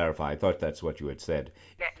wanted to clarify. I thought that's what you had said.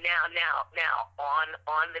 Now,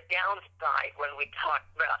 on the downside, when we talked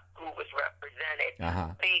about who was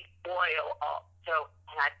represented, Big Oil also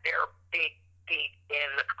had their big seat in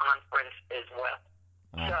the conference as well.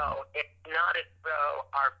 So it's not as though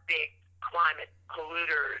our big climate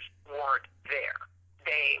polluters weren't there.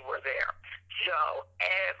 They were there. So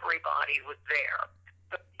everybody was there.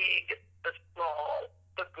 The big, the small,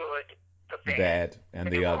 the good, the bad,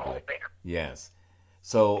 and the ugly. Yes.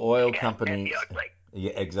 So oil companies. And the ugly.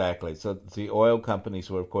 Yeah, exactly. So the oil companies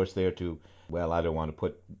were, of course, there to. Well, I don't want to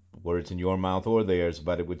put words in your mouth or theirs,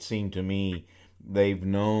 but it would seem to me they've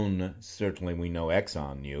known. Certainly, we know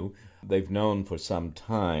Exxon knew. They've known for some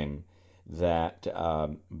time that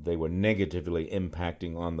they were negatively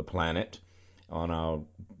impacting on the planet, on our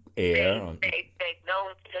air. They've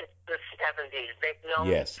known since the 70s. They've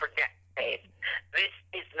known for decades. This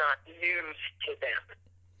is not news to them.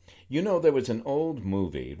 You know, there was an old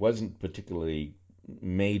movie. It wasn't particularly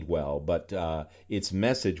made well, but its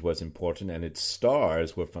message was important, and its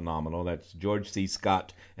stars were phenomenal. That's George C.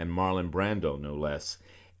 Scott and Marlon Brando, no less.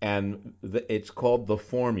 And it's called The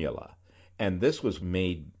Formula. And this was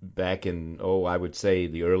made back in, I would say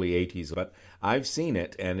the early 80s. But I've seen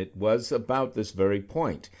it, and it was about this very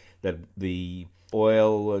point, that the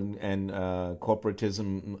oil and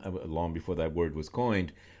corporatism, long before that word was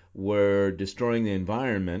coined, were destroying the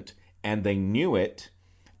environment, and they knew it,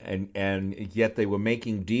 and yet they were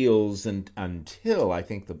making deals until, I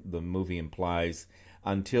think the movie implies,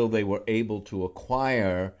 until they were able to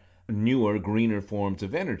acquire newer, greener forms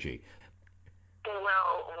of energy.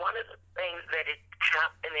 Well, one of the things that is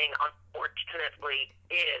happening, unfortunately,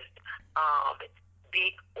 is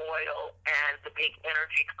big oil and the big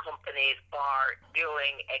energy companies are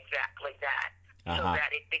doing exactly that. So that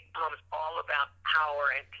it becomes all about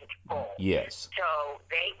power and control. Yes. So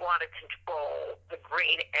they want to control the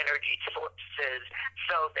green energy sources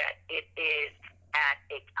so that it is at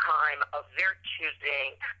a time of their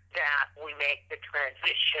choosing that we make the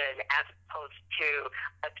transition, as opposed to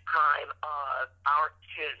a time of our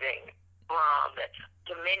choosing. From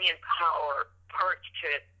Dominion Power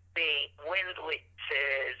purchased the wind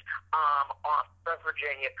leases off the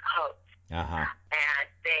Virginia coast. And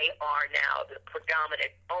they are now the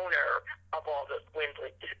predominant owner of all those wind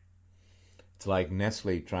leases. It's like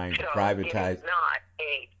Nestle trying to privatize. It is not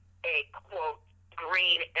a quote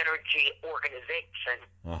green energy organization.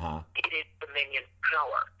 It is Dominion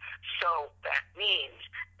Power. So that means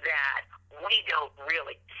that we don't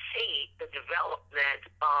really see the development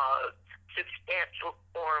of substantial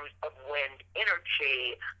forms of wind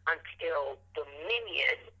energy until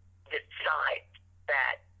Dominion decides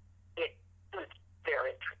that it suits their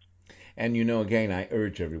interest. And again, I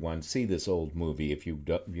urge everyone, see this old movie. If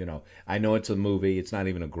I know it's a movie. It's not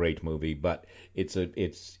even a great movie, but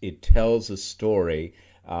it tells a story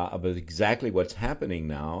about exactly what's happening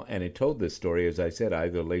now. And it told this story, as I said,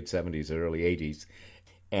 either late 70s or early 80s.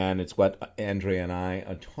 And it's what Andrea and I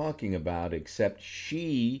are talking about, except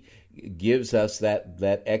she gives us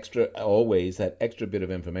that extra bit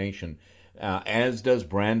of information, as does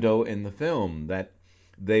Brando in the film, that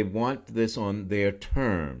they want this on their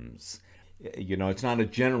terms. It's not a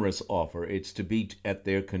generous offer. It's to be at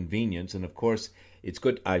their convenience. And, of course, it's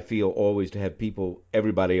good, I feel, always to have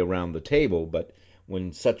everybody around the table. But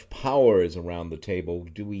when such power is around the table,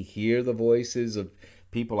 do we hear the voices of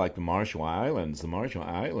people like the Marshall Islands? The Marshall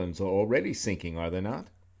Islands are already sinking, are they not?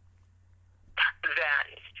 That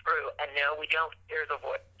is true. And no, we don't hear the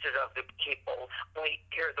voices of the people. We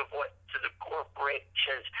hear the voices of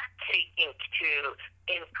corporations seeking to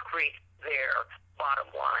increase their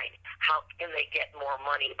bottom line. How can they get more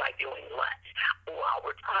money by doing less? While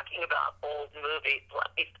we're talking about old movies,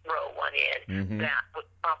 let me throw one in. That was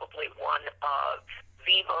probably one of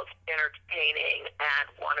the most entertaining and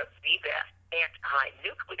one of the best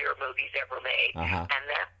anti-nuclear movies ever made, and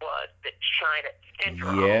that was The China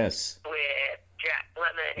Syndrome. Yes. With Jack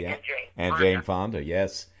Lemmon and Jane Fonda. And Jane Fonda,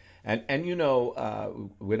 yes. And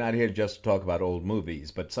we're not here just to talk about old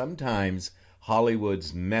movies, but sometimes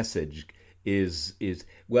Hollywood's message is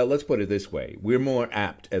well, let's put it this way. We're more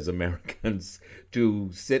apt as Americans to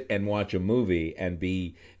sit and watch a movie and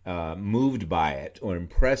be moved by it or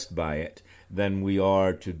impressed by it than we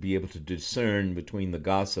are to be able to discern between the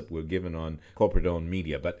gossip we're given on corporate-owned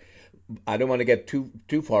media. But I don't want to get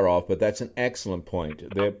too far off, but that's an excellent point.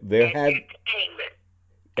 There have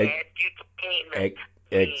edutainment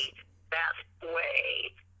the best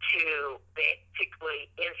way to basically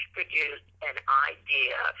introduce an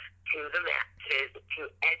idea to the masses, to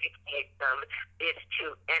educate them, is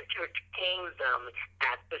to entertain them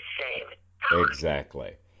at the same time.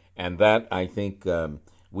 Exactly. And that, I think,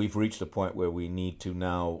 we've reached a point where we need to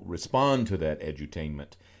now respond to that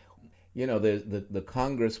edutainment. You know, the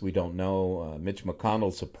Congress, we don't know. Mitch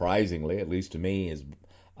McConnell, surprisingly, at least to me, has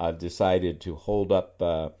decided to hold up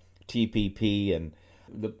TPP. And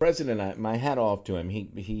the president, my hat off to him.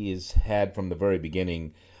 He has had from the very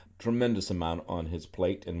beginning tremendous amount on his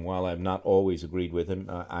plate. And while I've not always agreed with him,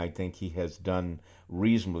 I think he has done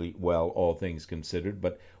reasonably well, all things considered.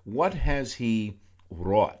 But what has he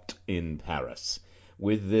wrought in Paris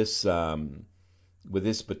with this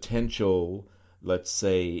potential, let's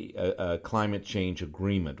say, a climate change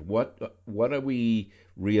agreement? What are we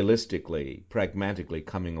realistically, pragmatically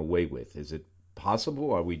coming away with? Is it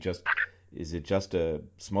possible? Is it just a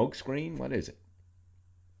smokescreen? What is it?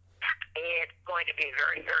 It's going to be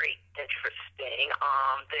very, very interesting.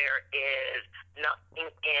 There is nothing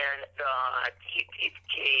in the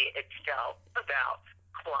TPP itself about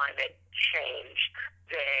climate change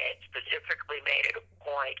that specifically made it a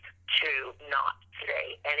point to not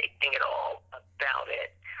say anything at all about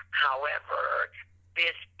it. However,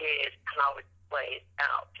 this is how it plays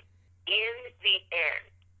out. In the end,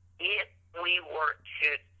 if we were to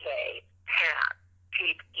say pass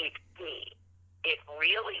TPP, it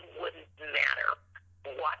really wouldn't matter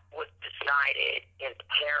what was decided in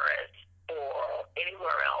Paris or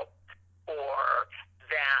anywhere else for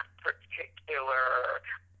that particular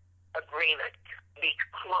agreement,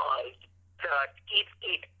 because the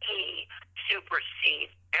TPP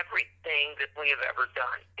supersedes everything that we have ever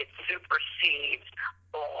done. It supersedes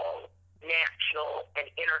all national and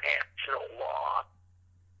international law.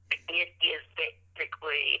 It is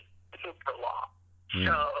basically super law.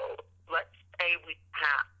 So let's say we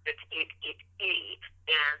pass the TPP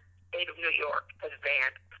and the state of New York has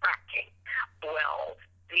banned fracking. Well,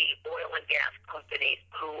 the oil and gas companies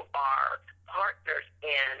who are partners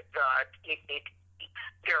in the TPP,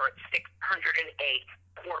 there are 608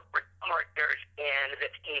 corporate partners in the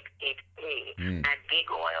TPP, and big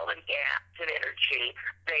oil and gas and energy,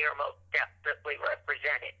 they are most definitely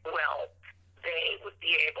represented. Well, they would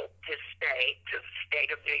be able to say to the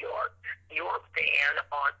state of New York, your ban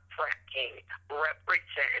on fracking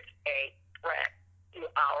represents a threat to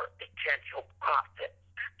our potential profits.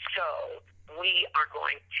 So we are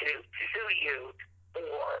going to sue you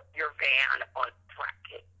for your ban on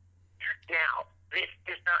fracking. Now, this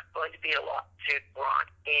is not going to be a lawsuit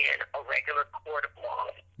brought in a regular court of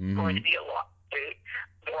law. It's going to be a lawsuit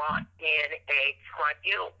brought in a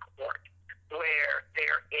tribunal court where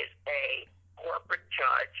there is a corporate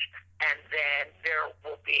judge, and then there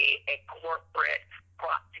will be a corporate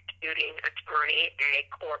prosecuting attorney and a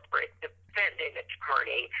corporate defending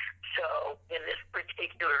attorney. So in this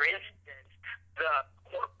particular instance, the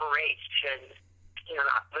corporations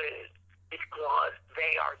cannot lose because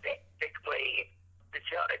they are basically the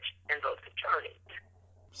judge and those attorneys.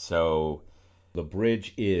 So the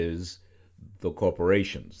bridge is the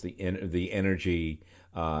corporations, the energy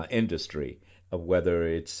industry, whether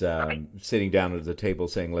it's sitting down at the table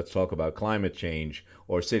saying, let's talk about climate change,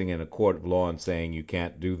 or sitting in a court of law and saying you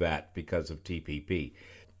can't do that because of TPP.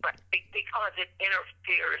 But because it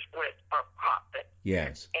interferes with our profit.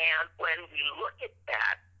 Yes. And when we look at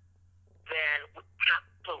that, then we have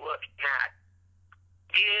to look at,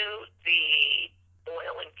 do the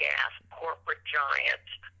oil and gas corporate giants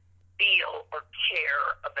feel or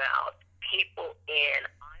care about people in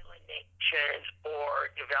island nations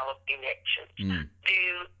or developing nations? Do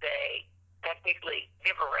they technically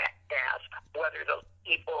give a rat's ass whether those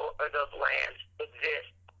people or those lands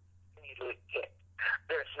exist?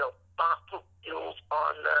 There's no fossil fuels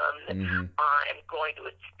on them. I'm going to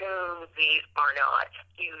assume these are not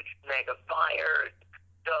huge mega fires,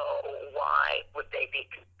 so why would they be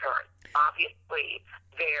concerned? Obviously,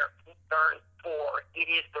 they're concerned for it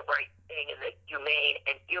is the right thing and the humane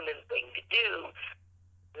and human thing to do.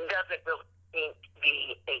 Doesn't really seem to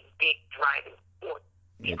be a big driving force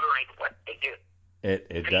behind what they do.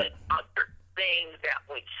 The other thing that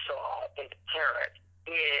we saw in Paris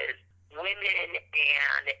is women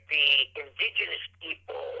and the indigenous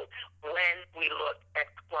people, when we look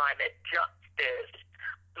at climate justice,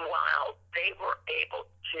 while they were able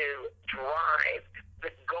to drive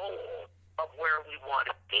the goal of where we want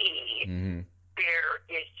to be, there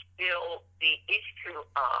is still the issue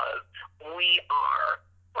of we are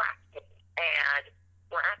fracking, and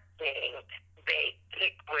fracking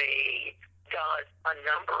basically does a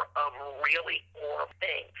number of really horrible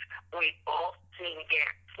things. We've all seen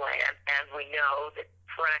Gasland, and we know that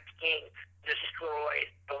fracking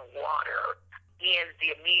destroys the water in the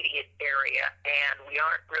immediate area, and we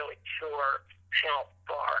aren't really sure how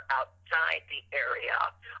far outside the area.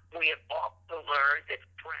 We have also learned that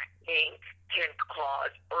fracking can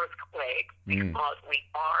cause earthquakes because we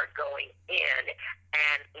are going in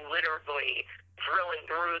and literally drilling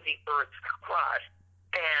through the Earth's crust.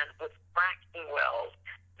 And with fracking wells,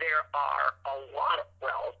 there are a lot of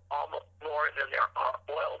wells, almost more than there are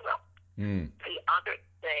oil wells. The other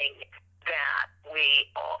thing that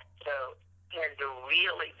we also tend to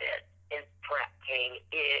really miss in fracking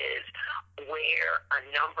is where a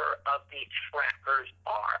number of these frackers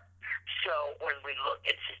are. So when we look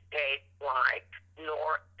at states like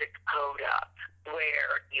North Dakota,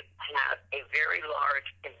 where you have a very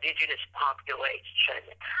large indigenous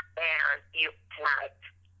population and you have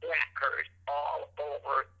frackers all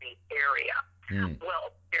over the area,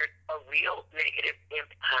 well, there's a real negative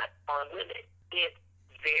impact on women. It's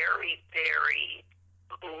very, very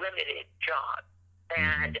limited jobs.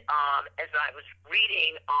 And as I was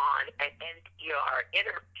reading on an NPR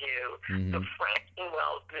interview, the fracking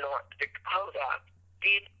wells in North Dakota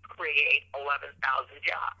did create 11,000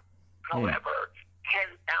 jobs. However,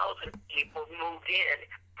 10,000 people moved in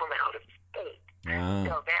from out of state.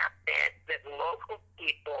 So that meant that local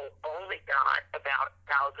people only got about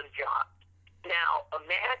 1,000 jobs. Now,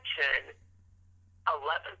 imagine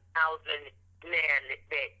 11,000 men,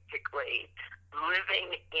 basically,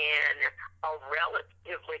 living in a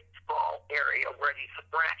relatively small area where these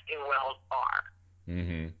fracking wells are.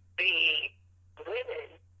 The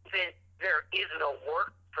women, since there is no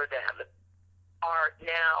work for them, are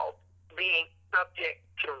now being subject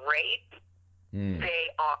to rape. They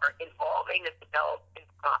are involving themselves in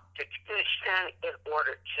prostitution in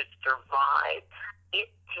order to survive. It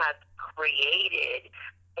has created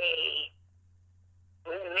a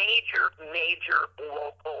major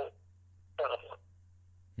local problem.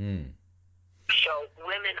 So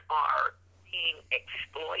women are being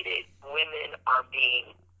exploited. Women are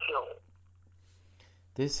being killed.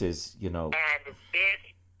 This is, And this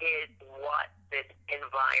is what this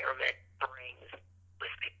environment brings with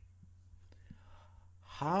it.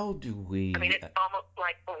 How do we... I mean, it's almost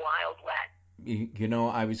like the Wild West.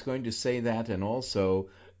 I was going to say that, and also,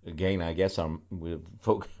 again, I guess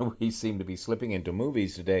we seem to be slipping into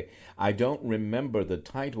movies today. I don't remember the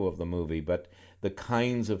title of the movie, but the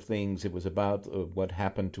kinds of things, it was about what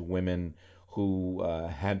happened to women who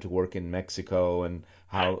had to work in Mexico and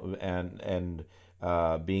how and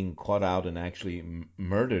being caught out and actually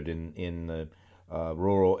murdered in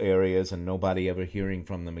rural areas and nobody ever hearing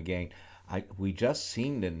from them again. We just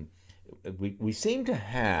seemed we seem to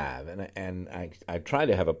have, and I try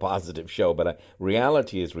to have a positive show, but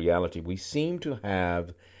reality is reality. We seem to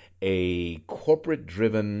have a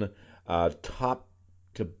corporate-driven,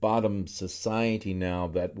 top-to-bottom society now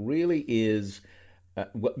that really is,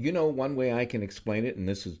 one way I can explain it, and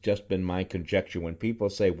this has just been my conjecture, when people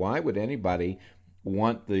say, why would anybody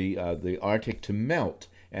want the Arctic to melt?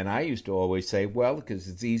 And I used to always say, well, because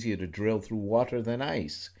it's easier to drill through water than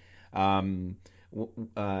ice.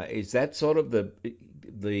 Is that sort of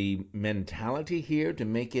the mentality here to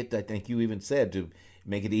make it, I think you even said, to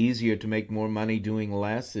make it easier to make more money doing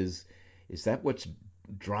less? Is that what's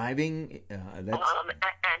driving? And that's a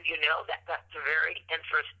very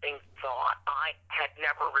interesting thought. I had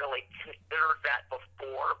never really considered that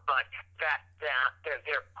before, but that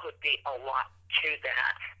there could be a lot to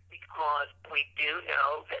that, because we do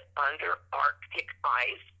know that under Arctic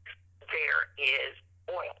ice there is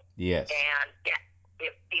oil. Yes. And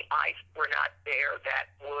if the ice were not there, that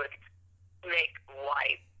would make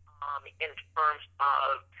life, in terms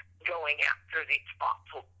of going after these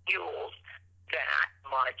fossil fuels, that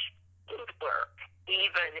much simpler,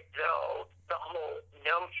 even though the whole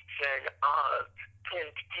notion of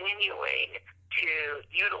continuing to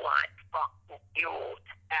utilize fossil fuels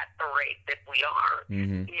at the rate that we are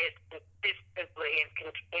is consistently and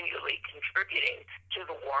continually contributing to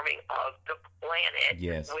the warming of the planet,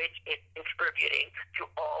 which is contributing to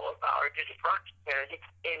all of our destruction,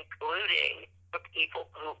 including the people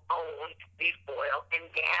who own these oil and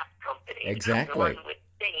gas companies. Exactly. One would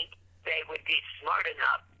think they would be smart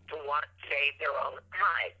enough to want to save their own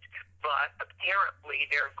lives, but apparently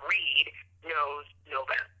their greed knows no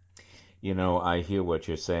better. I hear what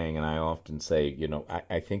you're saying, and I often say,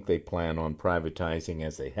 I think they plan on privatizing,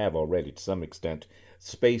 as they have already to some extent,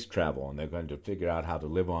 space travel, and they're going to figure out how to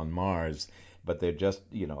live on Mars. But they're just,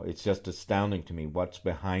 it's just astounding to me what's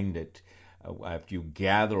behind it. If you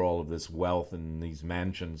gather all of this wealth and these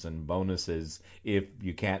mansions and bonuses, if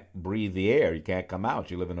you can't breathe the air, you can't come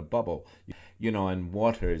out, you live in a bubble. And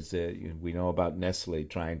waters, we know about Nestle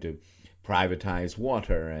trying to privatized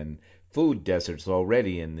water and food deserts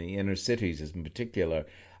already in the inner cities in particular.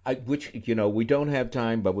 Which, we don't have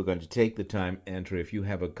time, but we're going to take the time. Andrea, if you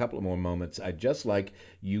have a couple of more moments, I'd just like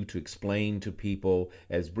you to explain to people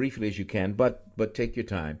as briefly as you can, but take your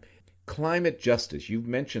time. Climate justice, you've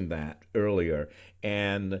mentioned that earlier,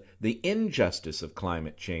 and the injustice of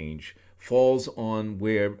climate change falls on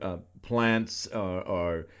where plants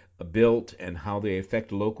are built and how they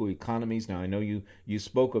affect local economies. Now, I know you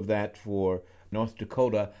spoke of that for North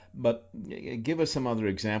Dakota, but give us some other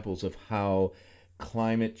examples of how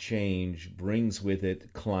climate change brings with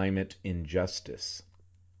it climate injustice.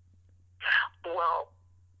 Well,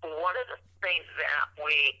 one of the things that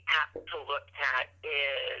we have to look at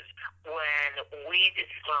is when we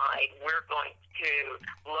decide we're going to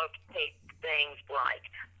locate things like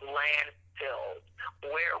landfills,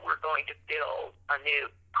 where we're going to build a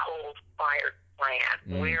new coal-fired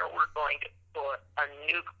plant, where we're going to put a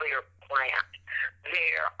nuclear plant,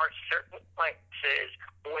 there are certain places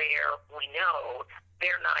where we know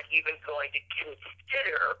they're not even going to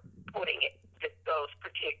consider putting those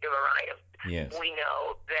particular items. Yes. We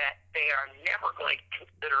know that they are never going to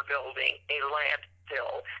consider building a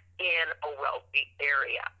landfill in a wealthy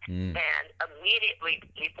area. And immediately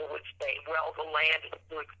people would say, well, the land is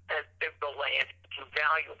too expensive, the land is too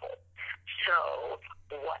valuable. So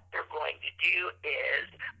what they're going to do is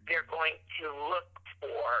they're going to look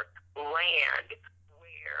for land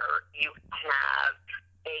where you have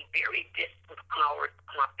a very disempowered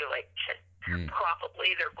population.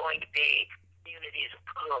 Probably they're going to be communities of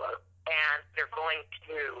color, and they're going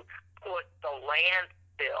to put the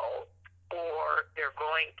landfill, or they're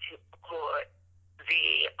going to put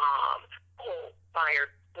the coal-fired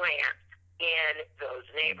plant in those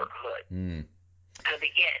neighborhoods. And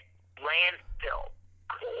again, landfill,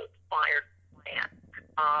 coal-fired plant,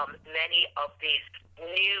 many of these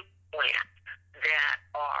new plants that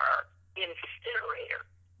are incinerators,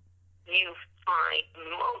 you find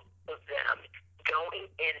most of them going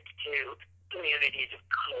into communities of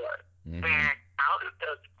color. And out of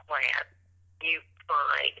those plants, you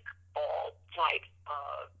find all types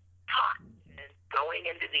of toxins going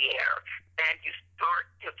into the air, and you start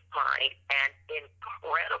to find an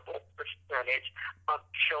incredible percentage of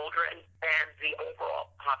children and the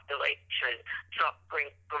overall population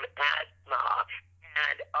suffering from asthma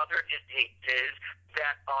and other diseases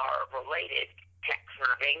that are related to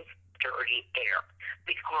having dirty air,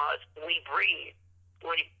 because we breathe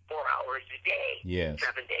 24 hours a day, Yes.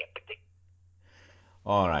 7 days a week.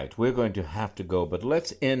 All right, we're going to have to go, but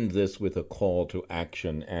let's end this with a call to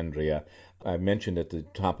action, Andrea. I mentioned at the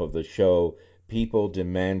top of the show,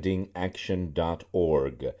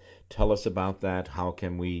 peopledemandingaction.org. Tell us about that. How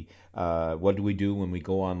can we, what do we do when we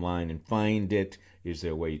go online and find it? Is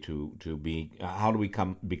there a way to be, how do we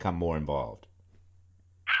become more involved?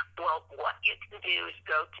 Well, what you can do is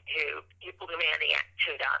go to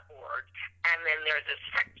peopledemandingaction.org, and then there's a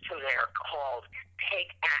section there called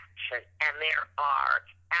Take Action, and there are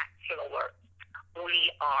action alerts.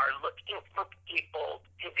 We are looking for people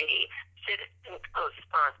to be citizen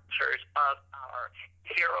co-sponsors of our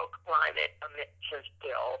Zero Climate Emissions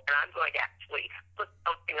Bill, and I'm going to actually put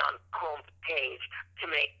something on the home page to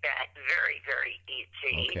make that very, very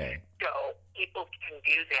easy. Okay. So people can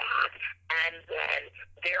do that, and then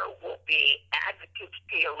there will be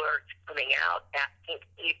advocacy alerts coming out asking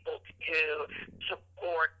people to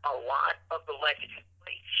support a lot of the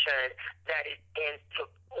legislation that is in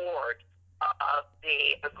support of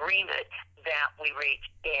the agreement that we reached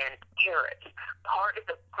in Paris. Part of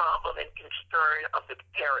the problem and concern of the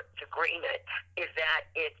Paris Agreement is that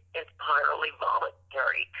it's entirely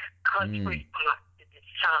voluntary. Countries have to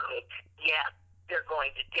decide, yes, they're going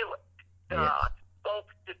to do it.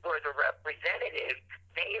 Folks that were the representatives,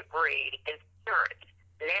 they agreed in Paris.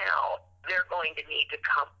 Now they're going to need to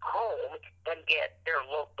come home and get their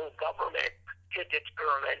local government to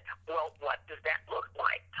determine, well, what does that look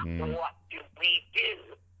like? What do we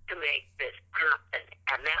do to make this happen?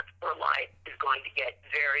 And that's where life is going to get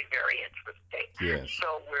very, very interesting. Yes.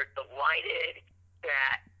 So we're delighted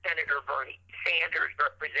that Senator Bernie Sanders,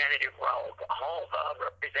 Representative Raul Grijalva,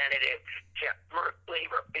 Representative Jeff Merkley,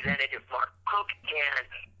 Representative Mark Pocan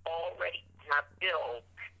already have bills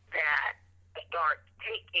that start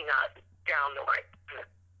taking us down the right path.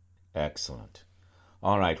 Excellent.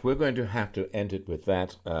 All right, we're going to have to end it with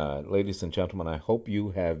that. Ladies and gentlemen, I hope you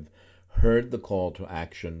have heard the call to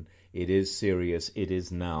action. It is serious. It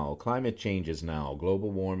is now. Climate change is now.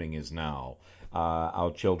 Global warming is now.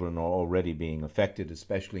 Our children are already being affected,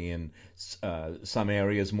 especially in some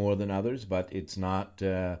areas more than others, but it's not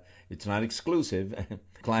exclusive.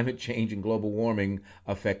 Climate change and global warming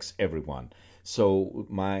affects everyone. So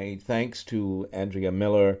my thanks to Andrea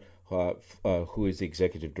Miller, who is the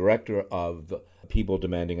executive director of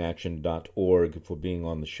peopledemandingaction.org, for being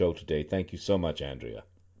on the show today. Thank you so much, Andrea.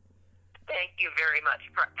 Thank you very much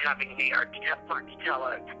for having me,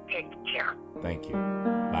 Marcella. Take care. Thank you.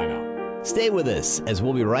 Bye now. Stay with us, as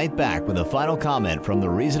we'll be right back with a final comment from the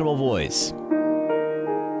Reasonable Voice.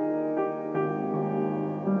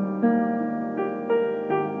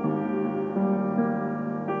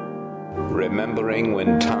 Remembering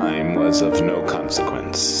when time was of no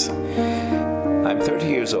consequence. I'm 30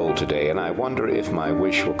 years old today, and I wonder if my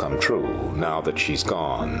wish will come true now that she's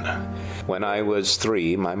gone. When I was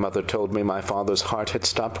 3, my mother told me my father's heart had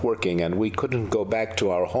stopped working and we couldn't go back to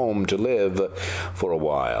our home to live for a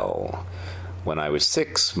while. When I was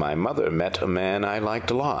 6, my mother met a man I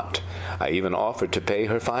liked a lot. I even offered to pay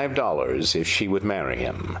her $5 if she would marry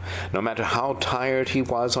him. No matter how tired he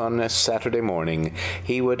was on a Saturday morning,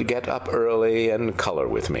 he would get up early and color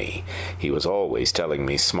with me. He was always telling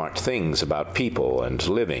me smart things about people and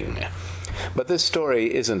living. But this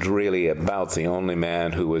story isn't really about the only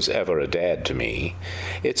man who was ever a dad to me.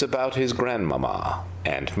 It's about his grandmama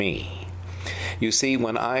and me. You see,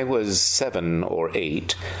 when I was 7 or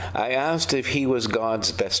 8, I asked if he was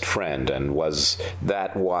God's best friend, and was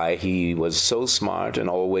that why he was so smart and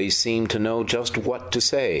always seemed to know just what to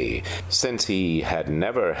say, since he had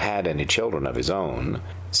never had any children of his own.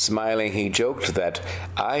 Smiling, he joked that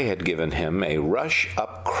I had given him a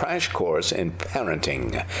rush-up crash course in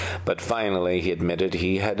parenting, but finally he admitted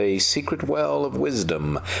he had a secret well of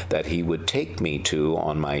wisdom that he would take me to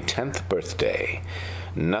on my 10th birthday.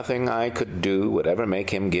 Nothing I could do would ever make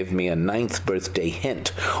him give me a 9th birthday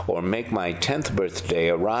hint or make my 10th birthday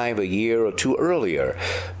arrive a year or two earlier.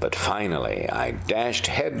 But finally, I dashed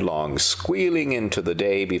headlong, squealing into the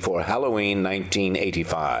day before Halloween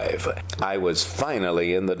 1985. I was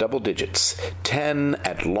finally in the double digits, 10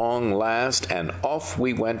 at long last, and off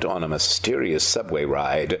we went on a mysterious subway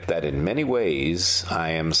ride that in many ways I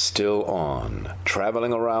am still on,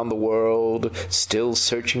 traveling around the world, still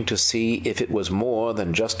searching to see if it was more than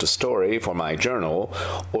just a story for my journal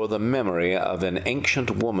or the memory of an ancient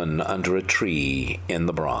woman under a tree in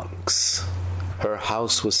the Bronx. Her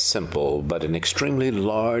house was simple, but an extremely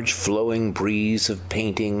large flowing breeze of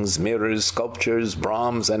paintings, mirrors, sculptures,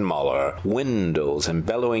 Brahms and Mahler, windows and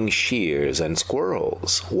bellowing shears, and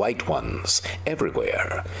squirrels, white ones,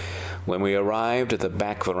 everywhere. When we arrived at the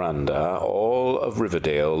back veranda, all of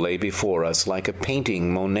Riverdale lay before us like a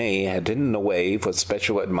painting Monet had hidden away for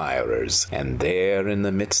special admirers, and there in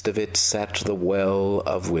the midst of it sat the well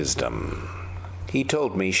of wisdom. He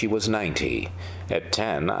told me she was 90. At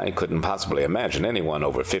 10, I couldn't possibly imagine anyone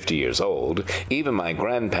over 50 years old. Even my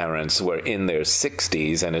grandparents were in their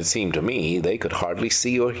 60s, and it seemed to me they could hardly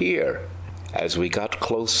see or hear. As we got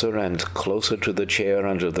closer and closer to the chair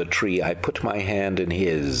under the tree, I put my hand in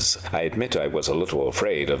his. I admit I was a little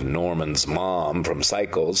afraid of Norman's mom from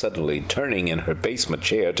Psycho suddenly turning in her basement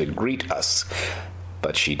chair to greet us.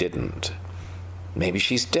 But she didn't. Maybe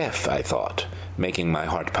she's deaf, I thought, making my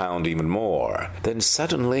heart pound even more. Then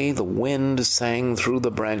suddenly the wind sang through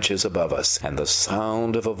the branches above us, and the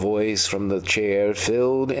sound of a voice from the chair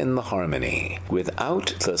filled in the harmony.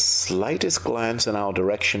 Without the slightest glance in our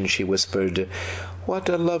direction, she whispered, "What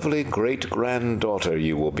a lovely great-granddaughter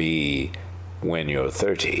you will be when you're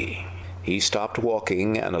 30. He stopped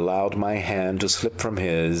walking and allowed my hand to slip from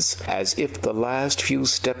his, as if the last few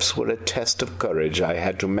steps were a test of courage I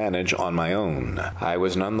had to manage on my own. I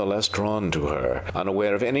was none the less drawn to her,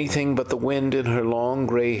 unaware of anything but the wind in her long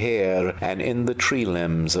gray hair and in the tree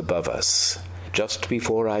limbs above us. Just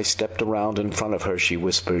before I stepped around in front of her, she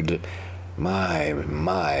whispered,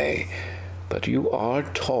 My, but you are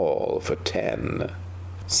tall for 10.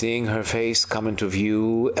 Seeing her face come into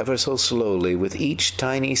view ever so slowly with each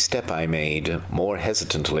tiny step I made, more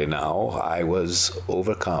hesitantly now, I was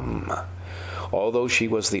overcome. Although she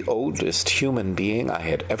was the oldest human being I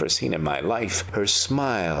had ever seen in my life, her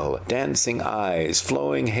smile, dancing eyes,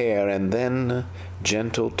 flowing hair, and then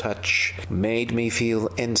gentle touch made me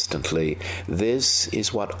feel instantly, this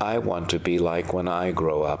is what I want to be like when I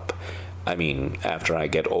grow up. I mean, after I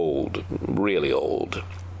get old, really old.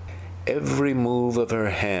 Every move of her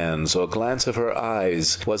hands or glance of her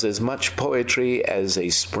eyes was as much poetry as a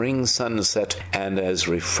spring sunset and as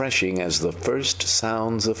refreshing as the first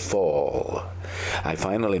sounds of fall. I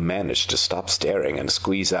finally managed to stop staring and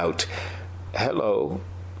squeeze out, "Hello,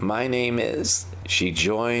 my name is..." She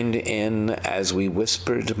joined in as we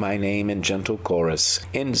whispered my name in gentle chorus.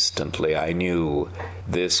 Instantly I knew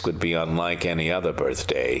this would be unlike any other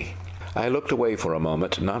birthday. I looked away for a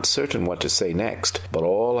moment, not certain what to say next, but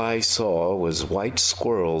all I saw was white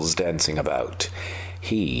squirrels dancing about.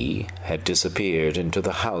 He had disappeared into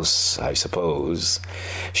the house, I suppose.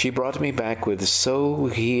 She brought me back with, "So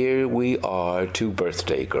here we are, two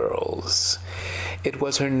birthday girls." It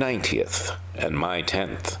was her 90th and my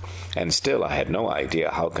 10th, and still I had no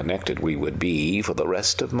idea how connected we would be for the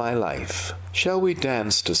rest of my life. "Shall we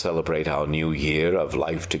dance to celebrate our new year of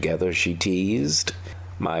life together?" she teased.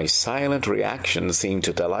 My silent reaction seemed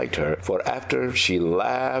to delight her, for after she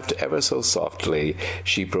laughed ever so softly,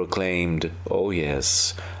 she proclaimed, "Oh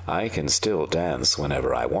yes, I can still dance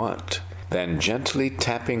whenever I want." Then gently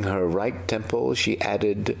tapping her right temple, she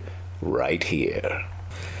added, "Right here."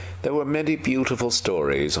 There were many beautiful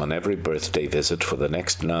stories on every birthday visit for the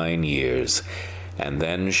next 9 years, and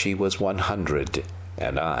then she was 100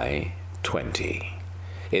 and I 20.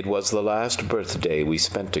 It was the last birthday we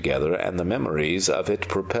spent together, and the memories of it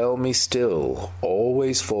propel me still,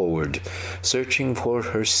 always forward, searching for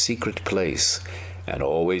her secret place, and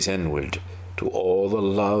always inward, to all the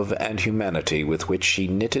love and humanity with which she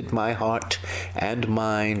knitted my heart and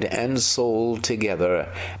mind and soul together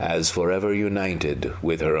as forever united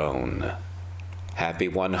with her own. "Happy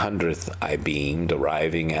 100th, I beamed,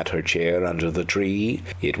 arriving at her chair under the tree.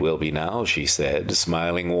 "It will be now," she said,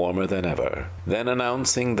 smiling warmer than ever. Then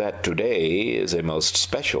announcing that today is a most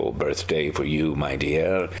special birthday for you, my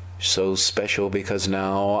dear. So special because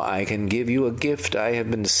now I can give you a gift I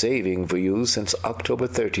have been saving for you since October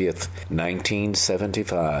 30th,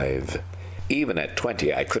 1975. Even at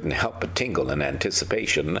 20, I couldn't help but tingle in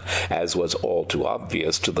anticipation, as was all too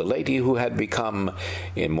obvious to the lady who had become,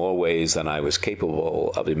 in more ways than I was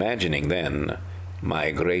capable of imagining then,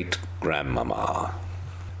 my great-grandmamma.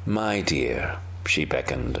 "My dear," she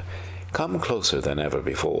beckoned, "come closer than ever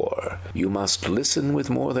before. You must listen with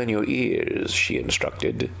more than your ears," she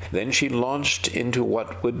instructed. Then she launched into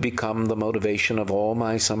what would become the motivation of all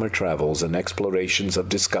my summer travels and explorations of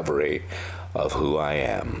discovery of who I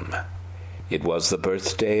am. "It was the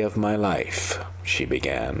birthday of my life," she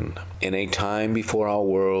began. "In a time before our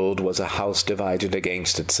world was a house divided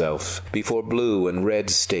against itself, before blue and red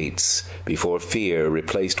states, before fear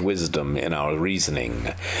replaced wisdom in our reasoning,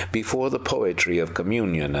 before the poetry of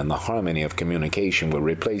communion and the harmony of communication were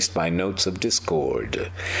replaced by notes of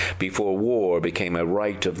discord, before war became a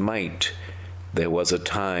right of might, there was a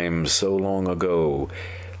time so long ago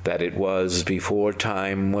that it was before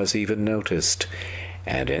time was even noticed.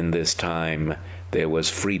 And in this time there was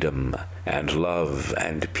freedom and love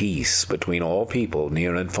and peace between all people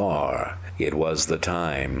near and far. It was the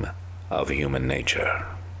time of human nature.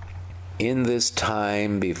 In this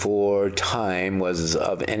time, before time was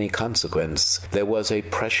of any consequence, there was a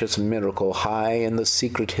precious miracle high in the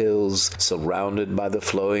secret hills, surrounded by the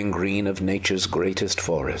flowing green of nature's greatest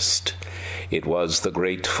forest. It was the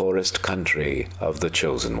great forest country of the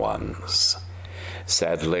chosen ones.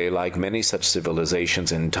 Sadly, like many such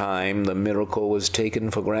civilizations in time, the miracle was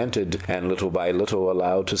taken for granted and little by little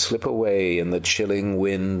allowed to slip away in the chilling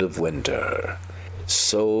wind of winter.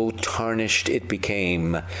 So tarnished it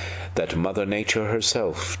became that Mother Nature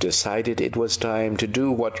herself decided it was time to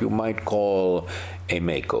do what you might call a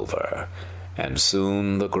makeover, and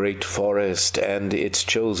soon the great forest and its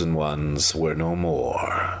chosen ones were no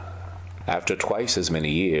more. After twice as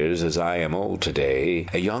many years as I am old today,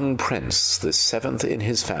 a young prince, the 7th in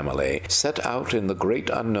his family, set out in the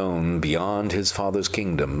great unknown beyond his father's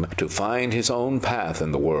kingdom to find his own path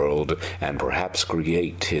in the world and perhaps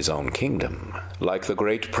create his own kingdom. Like the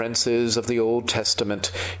great princes of the Old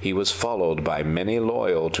Testament, he was followed by many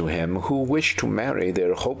loyal to him who wished to marry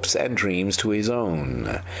their hopes and dreams to his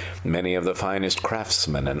own. Many of the finest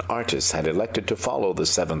craftsmen and artists had elected to follow the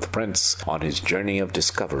 7th prince on his journey of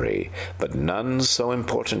discovery, but none so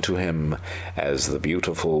important to him as the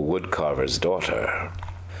beautiful woodcarver's daughter.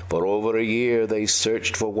 For over a year they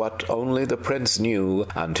searched for what only the prince knew,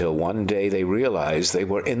 until one day they realized they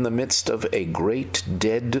were in the midst of a great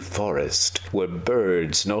dead forest, where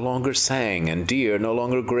birds no longer sang and deer no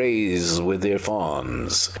longer grazed with their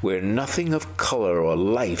fawns, where nothing of color or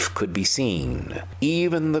life could be seen.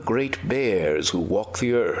 Even the great bears who walk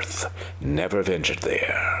the earth never ventured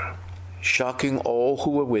there. Shocking all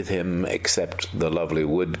who were with him except the lovely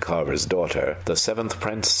woodcarver's daughter, the seventh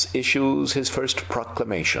prince issues his first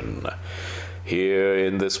proclamation. Here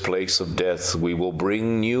in this place of death we will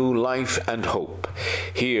bring new life and hope.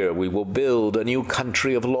 Here we will build a new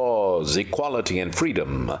country of laws, equality, and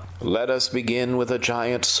freedom. Let us begin with a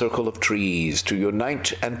giant circle of trees to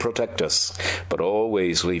unite and protect us, but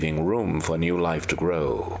always leaving room for new life to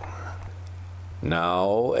grow.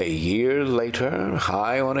 Now, a year later,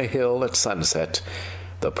 high on a hill at sunset,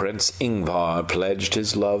 the Prince Ingvar pledged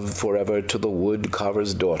his love forever to the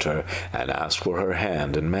woodcarver's daughter and asked for her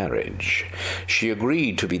hand in marriage. She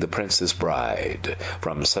agreed to be the prince's bride.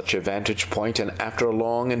 From such a vantage point, and after a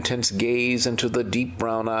long, intense gaze into the deep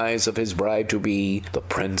brown eyes of his bride-to-be, the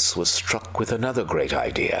prince was struck with another great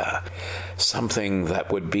idea, something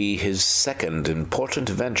that would be his second important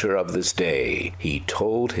venture of this day. He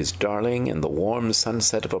told his darling in the warm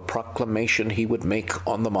sunset of a proclamation he would make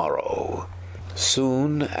on the morrow.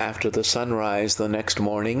 Soon after the sunrise the next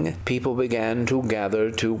morning, people began to gather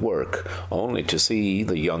to work, only to see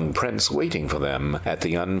the young prince waiting for them at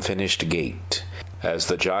the unfinished gate. As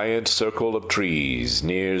the giant circle of trees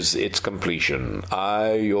nears its completion,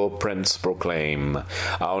 I, your prince, proclaim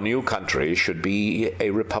our new country should be a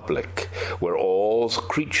republic, where all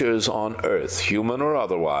creatures on earth, human or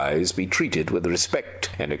otherwise, be treated with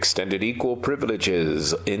respect and extended equal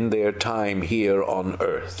privileges in their time here on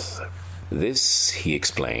earth. This, he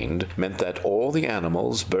explained, meant that all the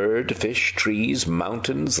animals, bird, fish, trees,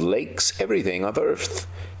 mountains, lakes, everything of earth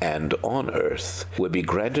and on earth would be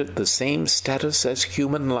granted the same status as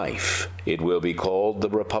human life. It will be called the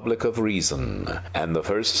Republic of Reason, and the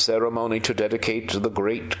first ceremony to dedicate the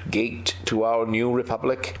great gate to our new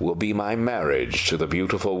republic will be my marriage to the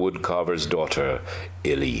beautiful woodcarver's daughter,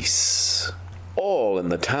 Elise. All in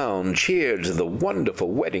the town cheered the wonderful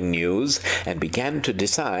wedding news and began to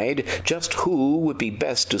decide just who would be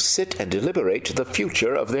best to sit and deliberate the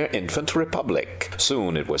future of their infant republic.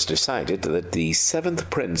 Soon it was decided that the seventh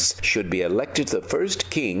prince should be elected the first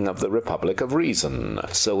king of the Republic of Reason.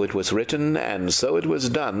 So it was written, and so it was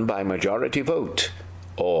done by majority vote.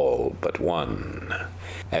 All but one.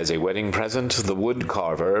 As a wedding present, the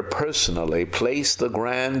woodcarver personally placed the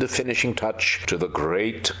grand finishing touch to the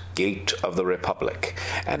great gate of the Republic,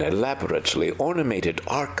 an elaborately ornamented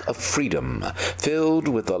Ark of Freedom, filled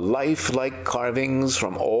with the lifelike carvings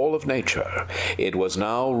from all of nature. It was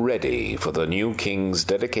now ready for the new king's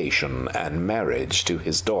dedication and marriage to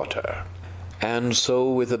his daughter. And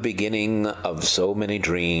so, with the beginning of so many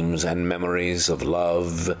dreams and memories of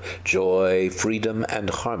love, joy, freedom,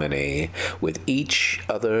 and harmony with each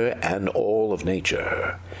other and all of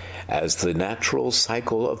nature, as the natural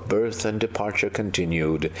cycle of birth and departure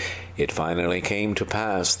continued, it finally came to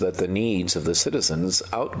pass that the needs of the citizens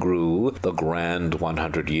outgrew the grand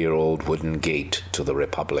 100-year-old wooden gate to the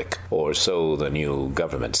Republic, or so the new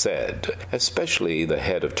government said, especially the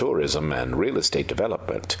head of tourism and real estate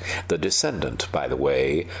development, the descendant, by the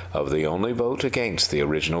way, of the only vote against the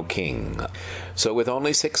original king. So with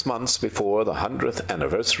only 6 months before the 100th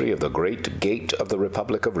anniversary of the great gate of the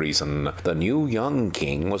Republic of Reason, the new young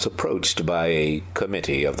king was approached by a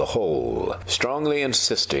committee of the whole, strongly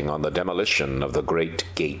insisting on the demolition of the great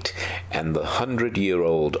gate and the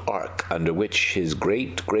 100-year-old ark under which his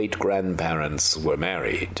great-great-grandparents were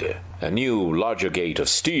married. A new, larger gate of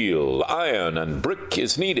steel, iron, and brick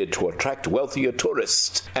is needed to attract wealthier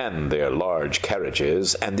tourists and their large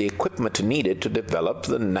carriages and the equipment needed to develop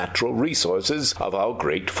the natural resources of our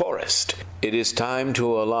great forest. It is time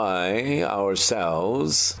to ally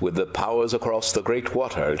ourselves with the powers across the great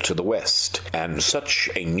water to the west, and such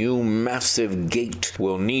a new massive gate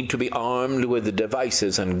will need to be armed with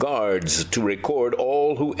devices and guards to record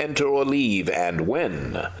all who enter or leave and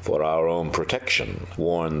when, for our own protection,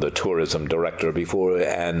 warned the tourism director before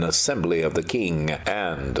an assembly of the king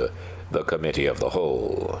and the committee of the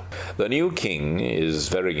whole. The new king is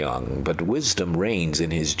very young, but wisdom reigns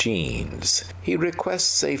in his genes. He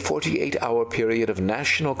requests a 48-hour period of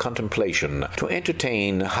national contemplation to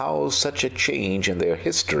entertain how such a change in their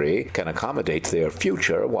history can accommodate their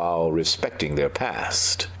future while respecting their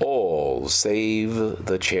past. All, save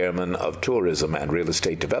the chairman of tourism and real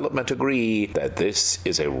estate development, agree that this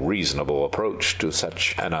is a reasonable approach to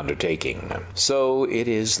such an undertaking. So it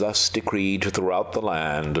is thus decreed throughout the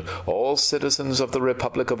land, all citizens of the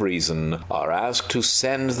Republic of Reason are asked to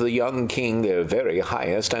send the young king their very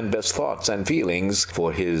highest and best thoughts and feelings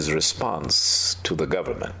for his response to the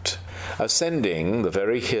government. ascending the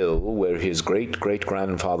very hill where his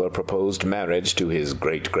great-great-grandfather proposed marriage to his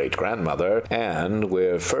great-great-grandmother, and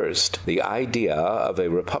where first the idea of a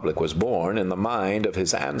republic was born in the mind of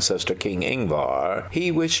his ancestor King Ingvar,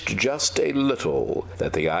 he wished just a little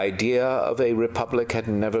that the idea of a republic had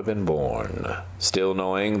never been born. Still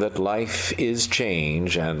knowing that life is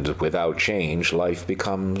change, and without change life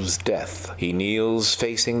becomes death, he kneels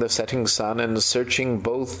facing the setting sun and searching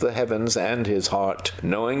both the heavens and his heart,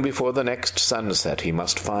 knowing before the next sunset he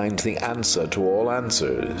must find the answer to all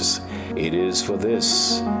answers. It is for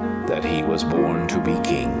this that he was born to be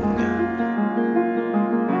king.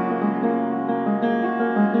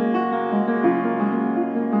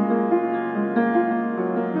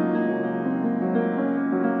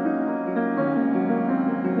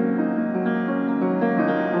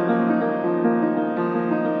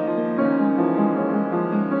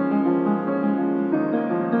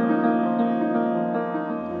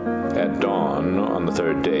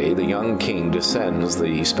 The young king descends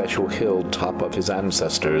the special hill top of his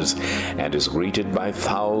ancestors and is greeted by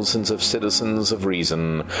thousands of citizens of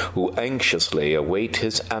reason who anxiously await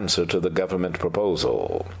his answer to the government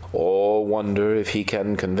proposal. All wonder if he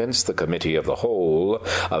can convince the committee of the whole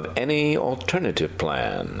of any alternative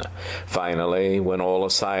plan. Finally, when all are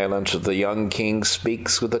silent, the young king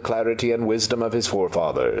speaks with the clarity and wisdom of his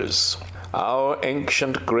forefathers. Our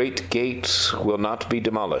ancient great gate will not be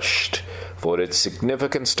demolished, for its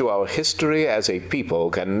significance to our history as a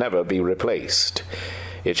people can never be replaced.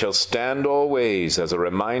 It shall stand always as a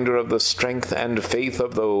reminder of the strength and faith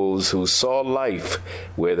of those who saw life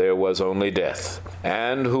where there was only death,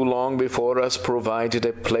 and who long before us provided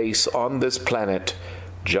a place on this planet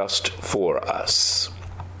just for us.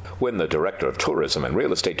 When the Director of Tourism and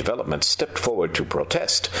Real Estate Development stepped forward to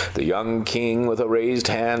protest, the young king with a raised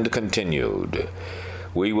hand continued,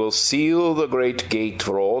 "We will seal the great gate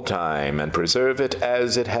for all time and preserve it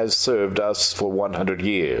as it has served us for 100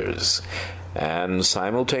 years. And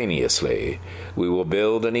simultaneously, we will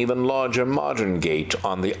build an even larger modern gate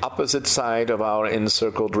on the opposite side of our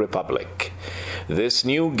encircled republic. This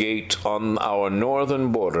new gate on our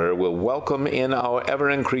northern border will welcome in our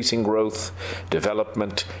ever-increasing growth,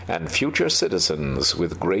 development, and future citizens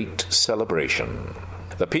with great celebration."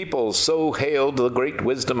 The people so hailed the great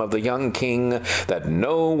wisdom of the young king that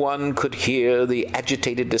no one could hear the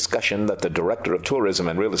agitated discussion that the Director of Tourism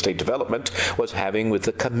and Real Estate Development was having with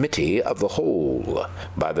the Committee of the Whole.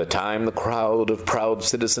 By the time the crowd of proud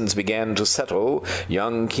citizens began to settle,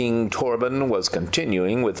 young King Torben was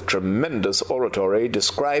continuing with tremendous oratory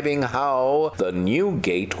describing how the new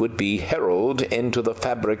gate would be heralded into the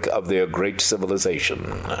fabric of their great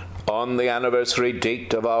civilization. On the anniversary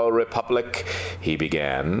date of our republic, he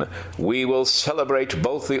began, we will celebrate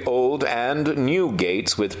both the old and new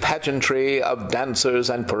gates with pageantry of dancers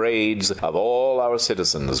and parades of all our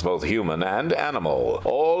citizens, both human and animal,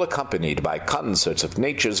 all accompanied by concerts of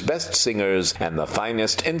nature's best singers and the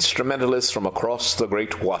finest instrumentalists from across the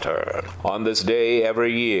great water. On this day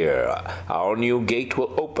every year, our new gate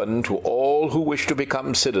will open to all who wish to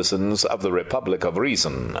become citizens of the Republic of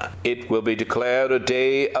Reason. It will be declared a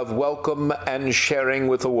day of welcome and sharing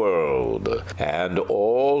with the world, and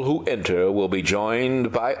all who enter will be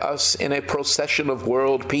joined by us in a procession of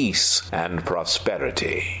world peace and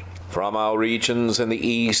prosperity. From our regions in the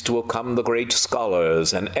East will come the great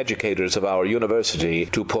scholars and educators of our university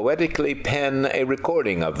to poetically pen a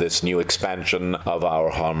recording of this new expansion of our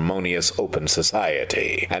harmonious open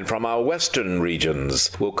society. And from our Western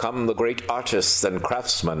regions will come the great artists and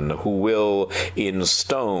craftsmen who will, in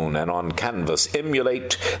stone and on canvas,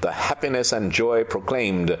 emulate the happiness and joy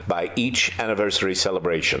proclaimed by each anniversary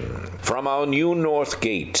celebration. From our new North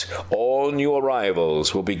Gate, all new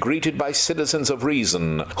arrivals will be greeted by citizens of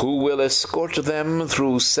reason who will escort them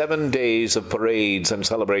through 7 days of parades and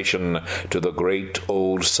celebration to the great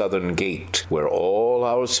old Southern Gate, where all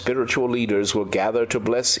our spiritual leaders will gather to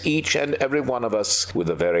bless each and every one of us with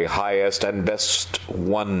the very highest and best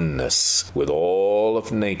oneness with all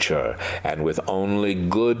of nature and with only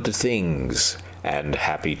good things and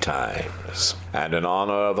happy times. And in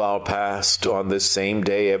honor of our past, on this same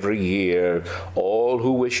day every year, all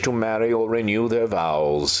who wish to marry or renew their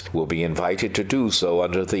vows will be invited to do so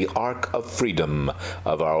under the Ark of Freedom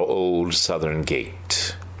of our old Southern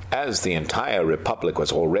Gate. As the entire Republic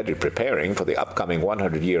was already preparing for the upcoming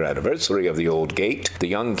 100-year anniversary of the old gate, the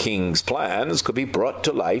young king's plans could be brought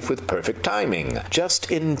to life with perfect timing,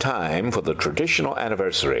 just in time for the traditional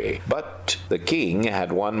anniversary. But the king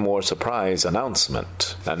had one more surprise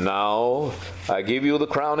announcement. And now, I give you the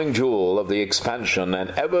crowning jewel of the expansion and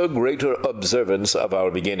ever greater observance of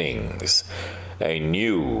our beginnings. A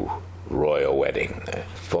new royal wedding.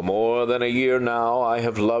 For more than a year now I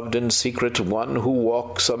have loved in secret one who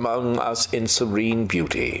walks among us in serene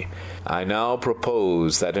beauty. I now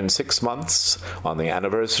propose that in 6 months, on the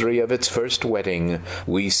anniversary of its first wedding,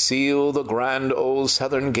 we seal the grand old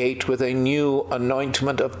southern gate with a new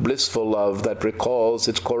anointment of blissful love that recalls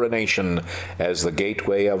its coronation as the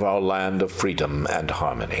gateway of our land of freedom and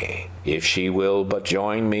harmony. If she will but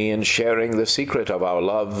join me in sharing the secret of our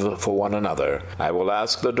love for one another, I will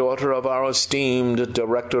ask the daughter of our esteemed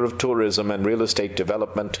Director of Tourism and Real Estate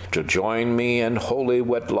Development to join me in holy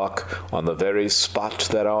wedlock on the very spot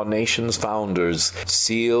that our nation's founders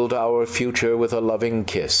sealed our future with a loving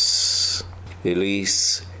kiss.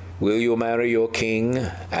 Elise, will you marry your king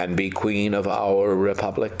and be queen of our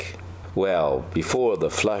republic? Well, before the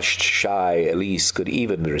flushed, shy Elise could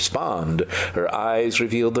even respond, her eyes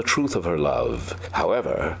revealed the truth of her love.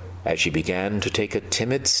 However, as she began to take a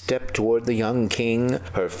timid step toward the young king,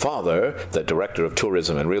 her father, the Director of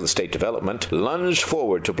Tourism and Real Estate Development, lunged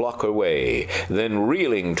forward to block her way. Then,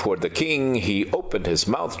 reeling toward the king, he opened his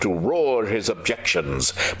mouth to roar his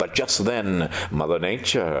objections. But just then, Mother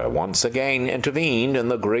Nature once again intervened in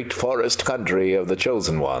the great forest country of the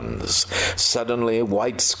Chosen Ones. Suddenly,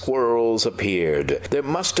 white squirrels appeared. There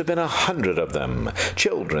must have been 100 of them.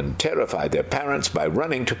 Children terrified their parents by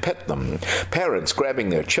running to pet them. Parents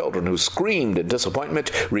grabbing their children who screamed in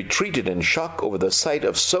disappointment retreated in shock over the sight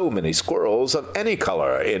of so many squirrels of any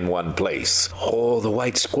color in one place. All the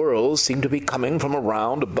white squirrels seemed to be coming from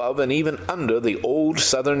around, above, and even under the old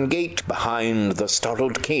southern gate behind the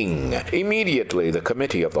startled king. Immediately the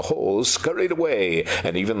committee of the whole scurried away,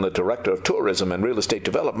 and even the Director of Tourism and Real Estate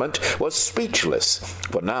Development was speechless,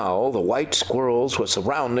 for now the white squirrels were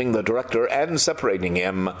surrounding the director and separating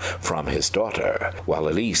him from his daughter, while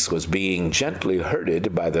Elise was being gently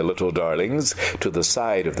herded by the little darlings to the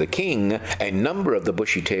side of the king. A number of the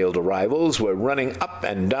bushy-tailed arrivals were running up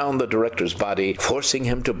and down the director's body, forcing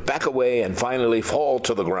him to back away and finally fall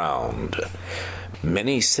to the ground.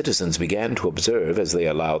 Many citizens began to observe as they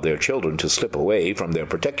allowed their children to slip away from their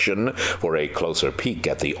protection for a closer peek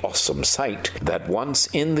at the awesome sight, that once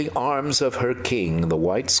in the arms of her king, the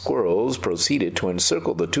white squirrels proceeded to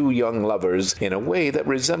encircle the two young lovers in a way that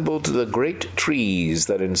resembled the great trees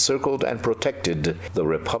that encircled and protected the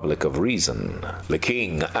Republic of Reason. The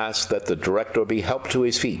king asked that the director be helped to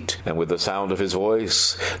his feet, and with the sound of his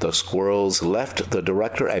voice, the squirrels left the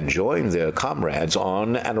director and joined their comrades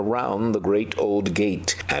on and around the great old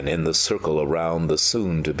gate and in the circle around the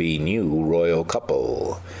soon-to-be new royal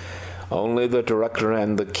couple. Only the director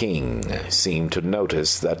and the king seemed to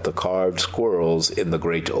notice that the carved squirrels in the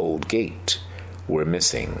great old gate were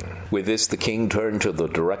missing. With this, the king turned to the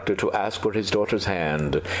director to ask for his daughter's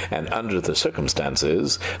hand, and under the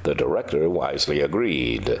circumstances, the director wisely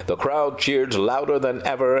agreed. The crowd cheered louder than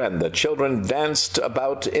ever, and the children danced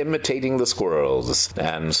about imitating the squirrels.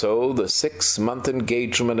 And so the 6-month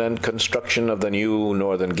engagement and construction of the new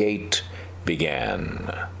northern gate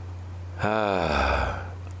began.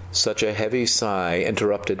 Such a heavy sigh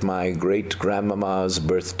interrupted my great-grandmamma's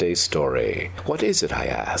birthday story. "What is it?" I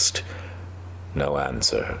asked. No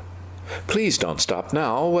answer. "Please don't stop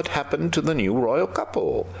now. What happened to the new royal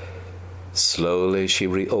couple?" Slowly she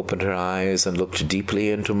reopened her eyes and looked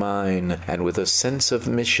deeply into mine, and with a sense of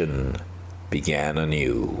mission began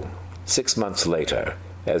anew. 6 months later,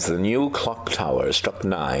 as the new clock tower struck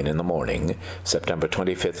 9 in the morning, September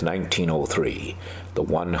 25th, 1903, the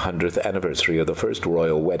 100th anniversary of the first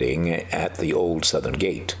royal wedding at the old southern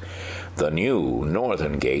gate, the new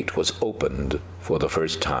northern gate was opened for the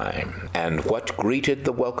first time, and what greeted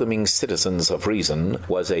the welcoming citizens of Reason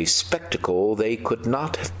was a spectacle they could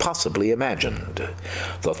not have possibly imagined.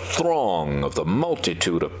 The throng of the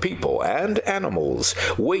multitude of people and animals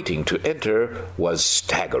waiting to enter was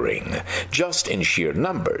staggering, just in sheer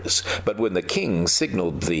numbers, but when the king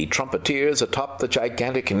signaled the trumpeters atop the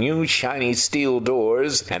gigantic new shiny steel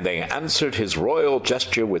doors, and they answered his royal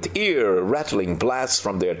gesture with ear-rattling blasts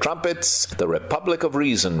from their trumpets, the Republic of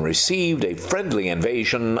Reason received a friendly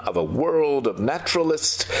invasion of a world of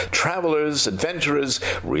naturalists, travelers, adventurers,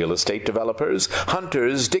 real estate developers,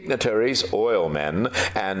 hunters, dignitaries, oil men,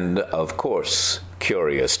 and, of course,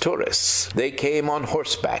 curious tourists. They came on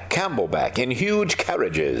horseback, camelback, in huge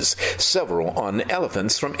carriages, several on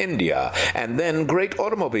elephants from India, and then great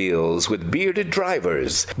automobiles with bearded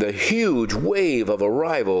drivers. The huge wave of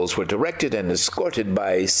arrivals were directed and escorted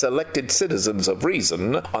by selected citizens of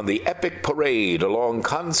Reason on the epic parade along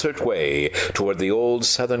Concert Way toward the old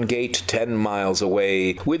southern gate 10 miles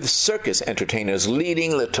away, with circus entertainers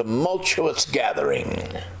leading the tumultuous gathering.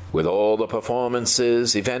 With all the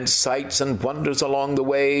performances, events, sights, and wonders along the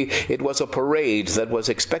way, it was a parade that was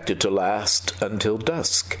expected to last until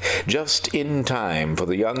dusk, just in time for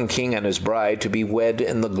the young king and his bride to be wed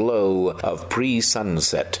in the glow of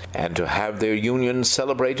pre-sunset, and to have their union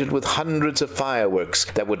celebrated with hundreds of fireworks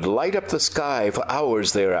that would light up the sky for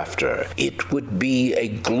hours thereafter. It would be a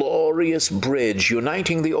glorious bridge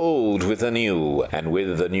uniting the old with the new, and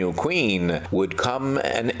with the new queen would come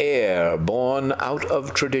an heir born out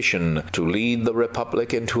of tradition to lead the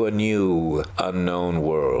Republic into a new, unknown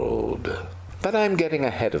world. But I'm getting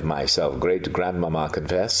ahead of myself, great-grandmama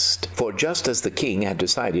confessed, for just as the king had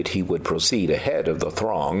decided he would proceed ahead of the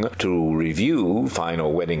throng to review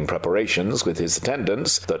final wedding preparations with his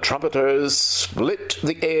attendants, the trumpeters split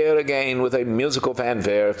the air again with a musical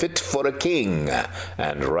fanfare fit for a king,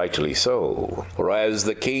 and rightly so. For as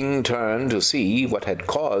the king turned to see what had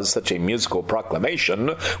caused such a musical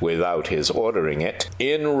proclamation without his ordering it,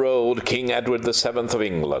 in rode King Edward VII of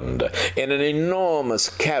England, in an enormous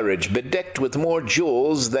carriage bedecked with more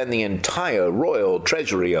jewels than the entire royal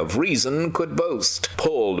treasury of reason could boast,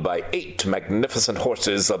 pulled by 8 magnificent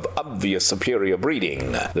horses of obvious superior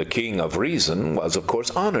breeding. The king of reason was of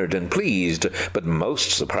course honored and pleased, but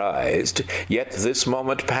most surprised. Yet this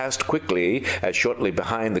moment passed quickly, as shortly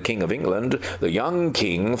behind the king of England, the young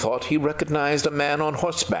king thought he recognized a man on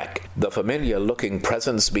horseback. The familiar-looking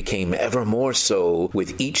presence became ever more so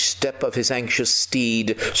with each step of his anxious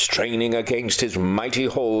steed, straining against his mighty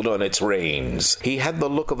hold on its reins. He had the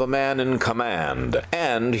look of a man in command,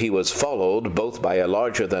 and he was followed both by a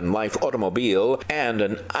larger-than-life automobile and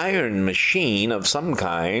an iron machine of some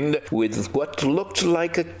kind with what looked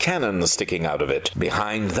like a cannon sticking out of it.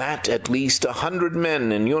 Behind that, at least 100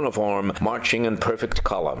 men in uniform marching in perfect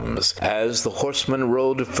columns. As the horsemen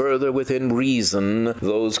rode further within reason,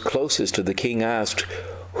 those closest to the king asked,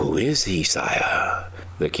 "Who is he, sire?"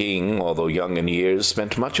 The king, although young in years,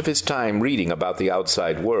 spent much of his time reading about the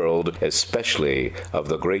outside world, especially of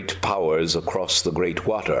the great powers across the great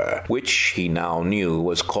water, which he now knew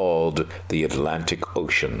was called the Atlantic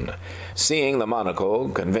Ocean. Seeing the monocle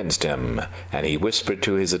convinced him, and he whispered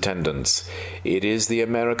to his attendants, "It is the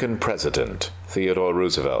American President, Theodore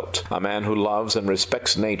Roosevelt, a man who loves and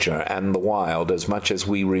respects nature and the wild as much as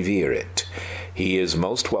we revere it. He is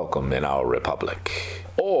most welcome in our republic."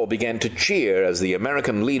 All began to cheer as the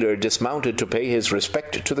American leader dismounted to pay his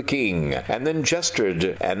respect to the king, and then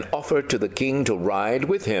gestured and offered to the king to ride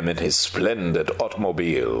with him in his splendid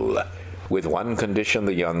automobile. With one condition,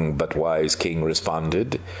 the young but wise king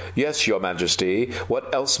responded. "Yes, your majesty.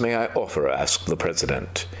 What else may I offer?" asked the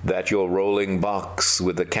president. "That your rolling box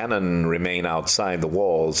with the cannon remain outside the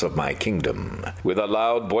walls of my kingdom." With a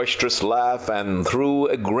loud, boisterous laugh and through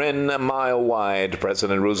a grin a mile wide,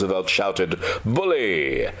 President Roosevelt shouted,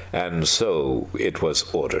 "Bully!" And so it was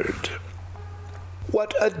ordered.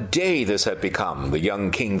 What a day this had become, the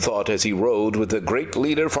young king thought as he rode with the great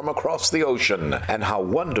leader from across the ocean, and how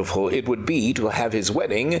wonderful it would be to have his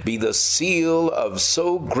wedding be the seal of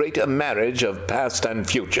so great a marriage of past and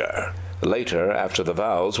future. Later, after the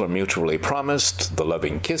vows were mutually promised, the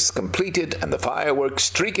loving kiss completed, and the fireworks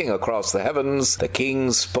streaking across the heavens, the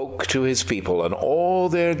king spoke to his people and all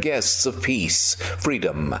their guests of peace,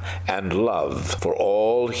 freedom, and love for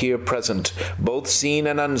all here present, both seen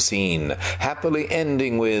and unseen, happily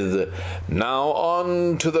ending with, "Now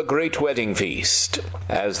on to the great wedding feast."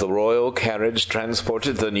 As the royal carriage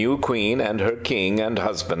transported the new queen and her king and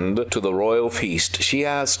husband to the royal feast, she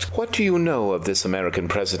asked, "What do you know of this American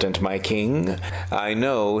president, my king?" "I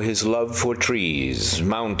know his love for trees,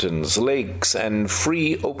 mountains, lakes, and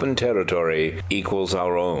free open territory equals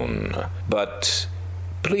our own. But—"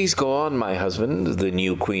 "Please go on, my husband," the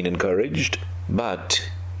new queen encouraged. "But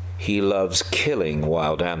he loves killing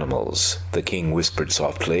wild animals," the king whispered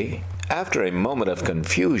softly. After a moment of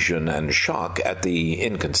confusion and shock at the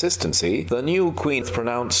inconsistency, the new queen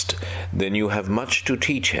pronounced, "Then you have much to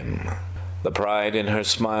teach him." The pride in her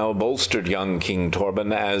smile bolstered young King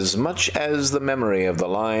Torben as much as the memory of the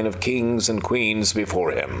line of kings and queens before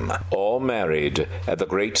him, all married at the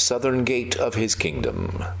great southern gate of his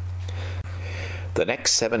kingdom. The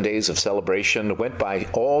next 7 days of celebration went by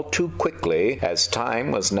all too quickly, as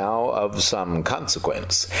time was now of some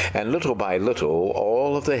consequence, and little by little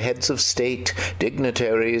all of the heads of state,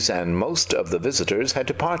 dignitaries, and most of the visitors had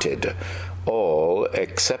departed. All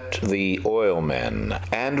except the oil men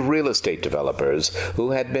and real estate developers,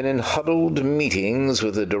 who had been in huddled meetings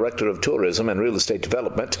with the Director of Tourism and Real Estate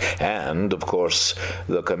Development and, of course,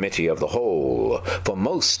 the Committee of the Whole, for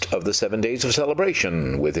most of the 7 days of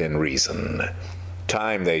celebration within reason.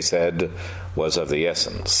 Time, they said, was of the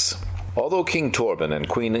essence. Although King Torben and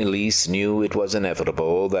Queen Elise knew it was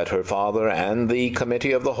inevitable that her father and the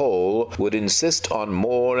Committee of the Whole would insist on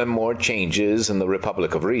more and more changes in the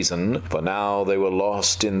Republic of Reason, for now they were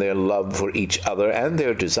lost in their love for each other and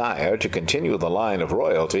their desire to continue the line of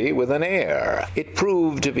royalty with an heir. It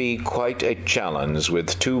proved to be quite a challenge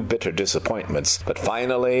with two bitter disappointments, but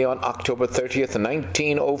finally on October 30th,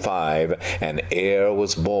 1905, an heir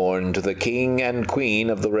was born to the King and Queen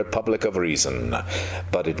of the Republic of Reason.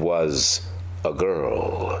 But it was a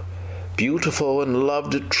girl, beautiful and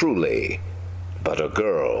loved truly, but a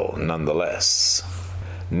girl nonetheless.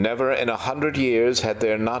 Never in 100 years had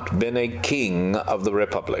there not been a king of the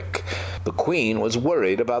Republic. The Queen was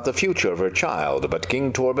worried about the future of her child, but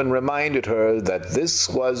King Torben reminded her that this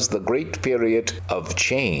was the great period of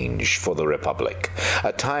change for the Republic,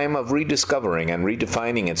 a time of rediscovering and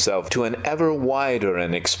redefining itself to an ever wider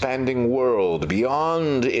and expanding world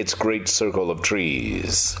beyond its great circle of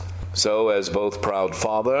trees. So, as both proud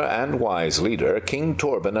father and wise leader, King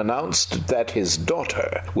Torben announced that his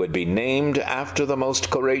daughter would be named after the most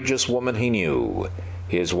courageous woman he knew,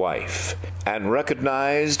 his wife, and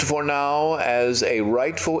recognized for now as a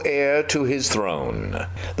rightful heir to his throne.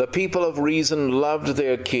 The people of Reason loved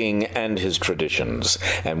their king and his traditions,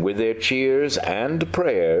 and with their cheers and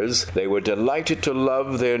prayers they were delighted to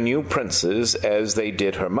love their new princess as they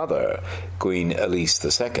did her mother, Queen Elise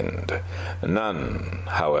II. None,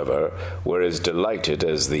 however, were as delighted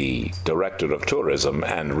as the Director of Tourism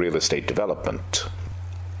and Real Estate Development.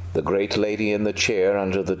 The great lady in the chair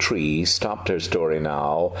under the tree stopped her story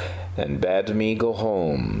now and bade me go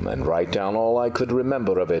home and write down all I could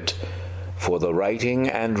remember of it, for the writing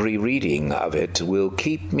and rereading of it will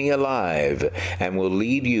keep me alive and will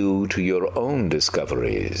lead you to your own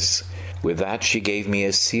discoveries. With that she gave me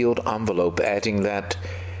a sealed envelope, adding that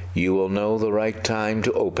you will know the right time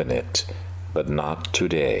to open it, but not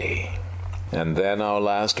today. And then our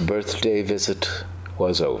last birthday visit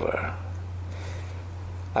was over.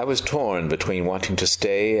 I was torn between wanting to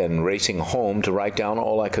stay and racing home to write down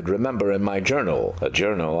all I could remember in my journal, a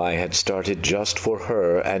journal I had started just for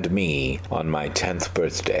her and me on my 10th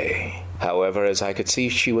birthday. However, as I could see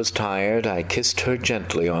she was tired, I kissed her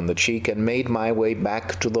gently on the cheek and made my way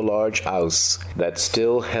back to the large house that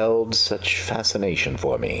still held such fascination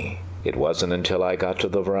for me. It wasn't until I got to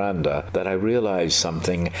the veranda that I realized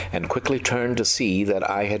something and quickly turned to see that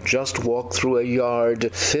I had just walked through a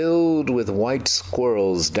yard filled with white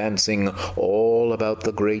squirrels dancing all about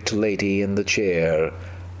the great lady in the chair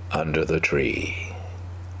under the tree.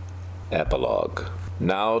 Epilogue.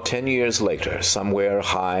 Now, 10 years later, somewhere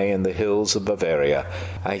high in the hills of Bavaria,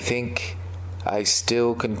 I think I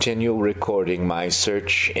still continue recording my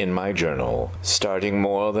search in my journal, starting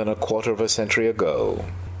more than a quarter of a century ago.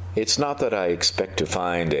 It's not that I expect to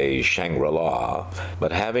find a Shangri-La,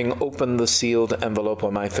 but having opened the sealed envelope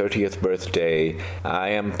on my 30th birthday, I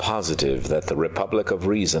am positive that the Republic of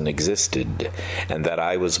Reason existed, and that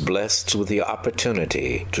I was blessed with the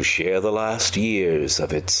opportunity to share the last years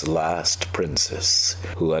of its last princess,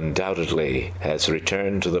 who undoubtedly has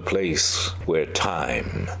returned to the place where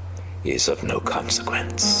time is of no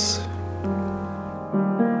consequence.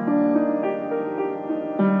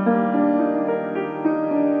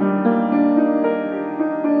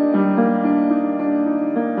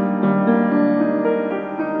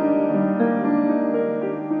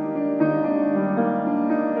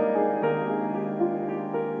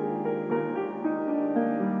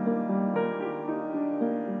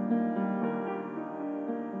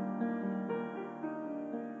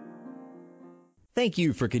 Thank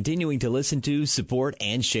you for continuing to listen to, support,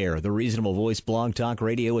 and share the Reasonable Voice Blog Talk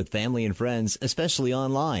Radio with family and friends, especially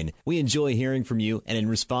online. We enjoy hearing from you, and in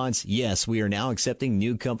response, yes, we are now accepting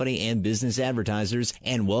new company and business advertisers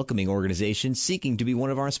and welcoming organizations seeking to be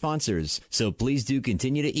one of our sponsors. So please do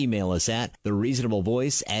continue to email us at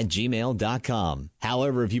thereasonablevoice@gmail.com.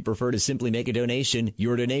 However, if you prefer to simply make a donation,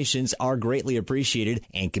 your donations are greatly appreciated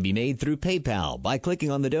and can be made through PayPal by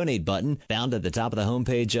clicking on the donate button found at the top of the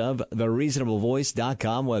homepage of thereasonablevoice.com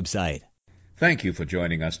website. Thank you for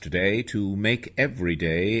joining us today to make every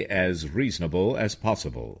day as reasonable as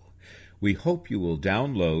possible. We hope you will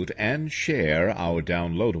download and share our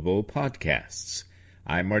downloadable podcasts.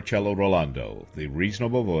 I'm Marcello Rolando, the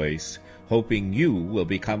Reasonable Voice, hoping you will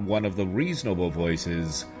become one of the reasonable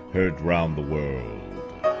voices heard round the world.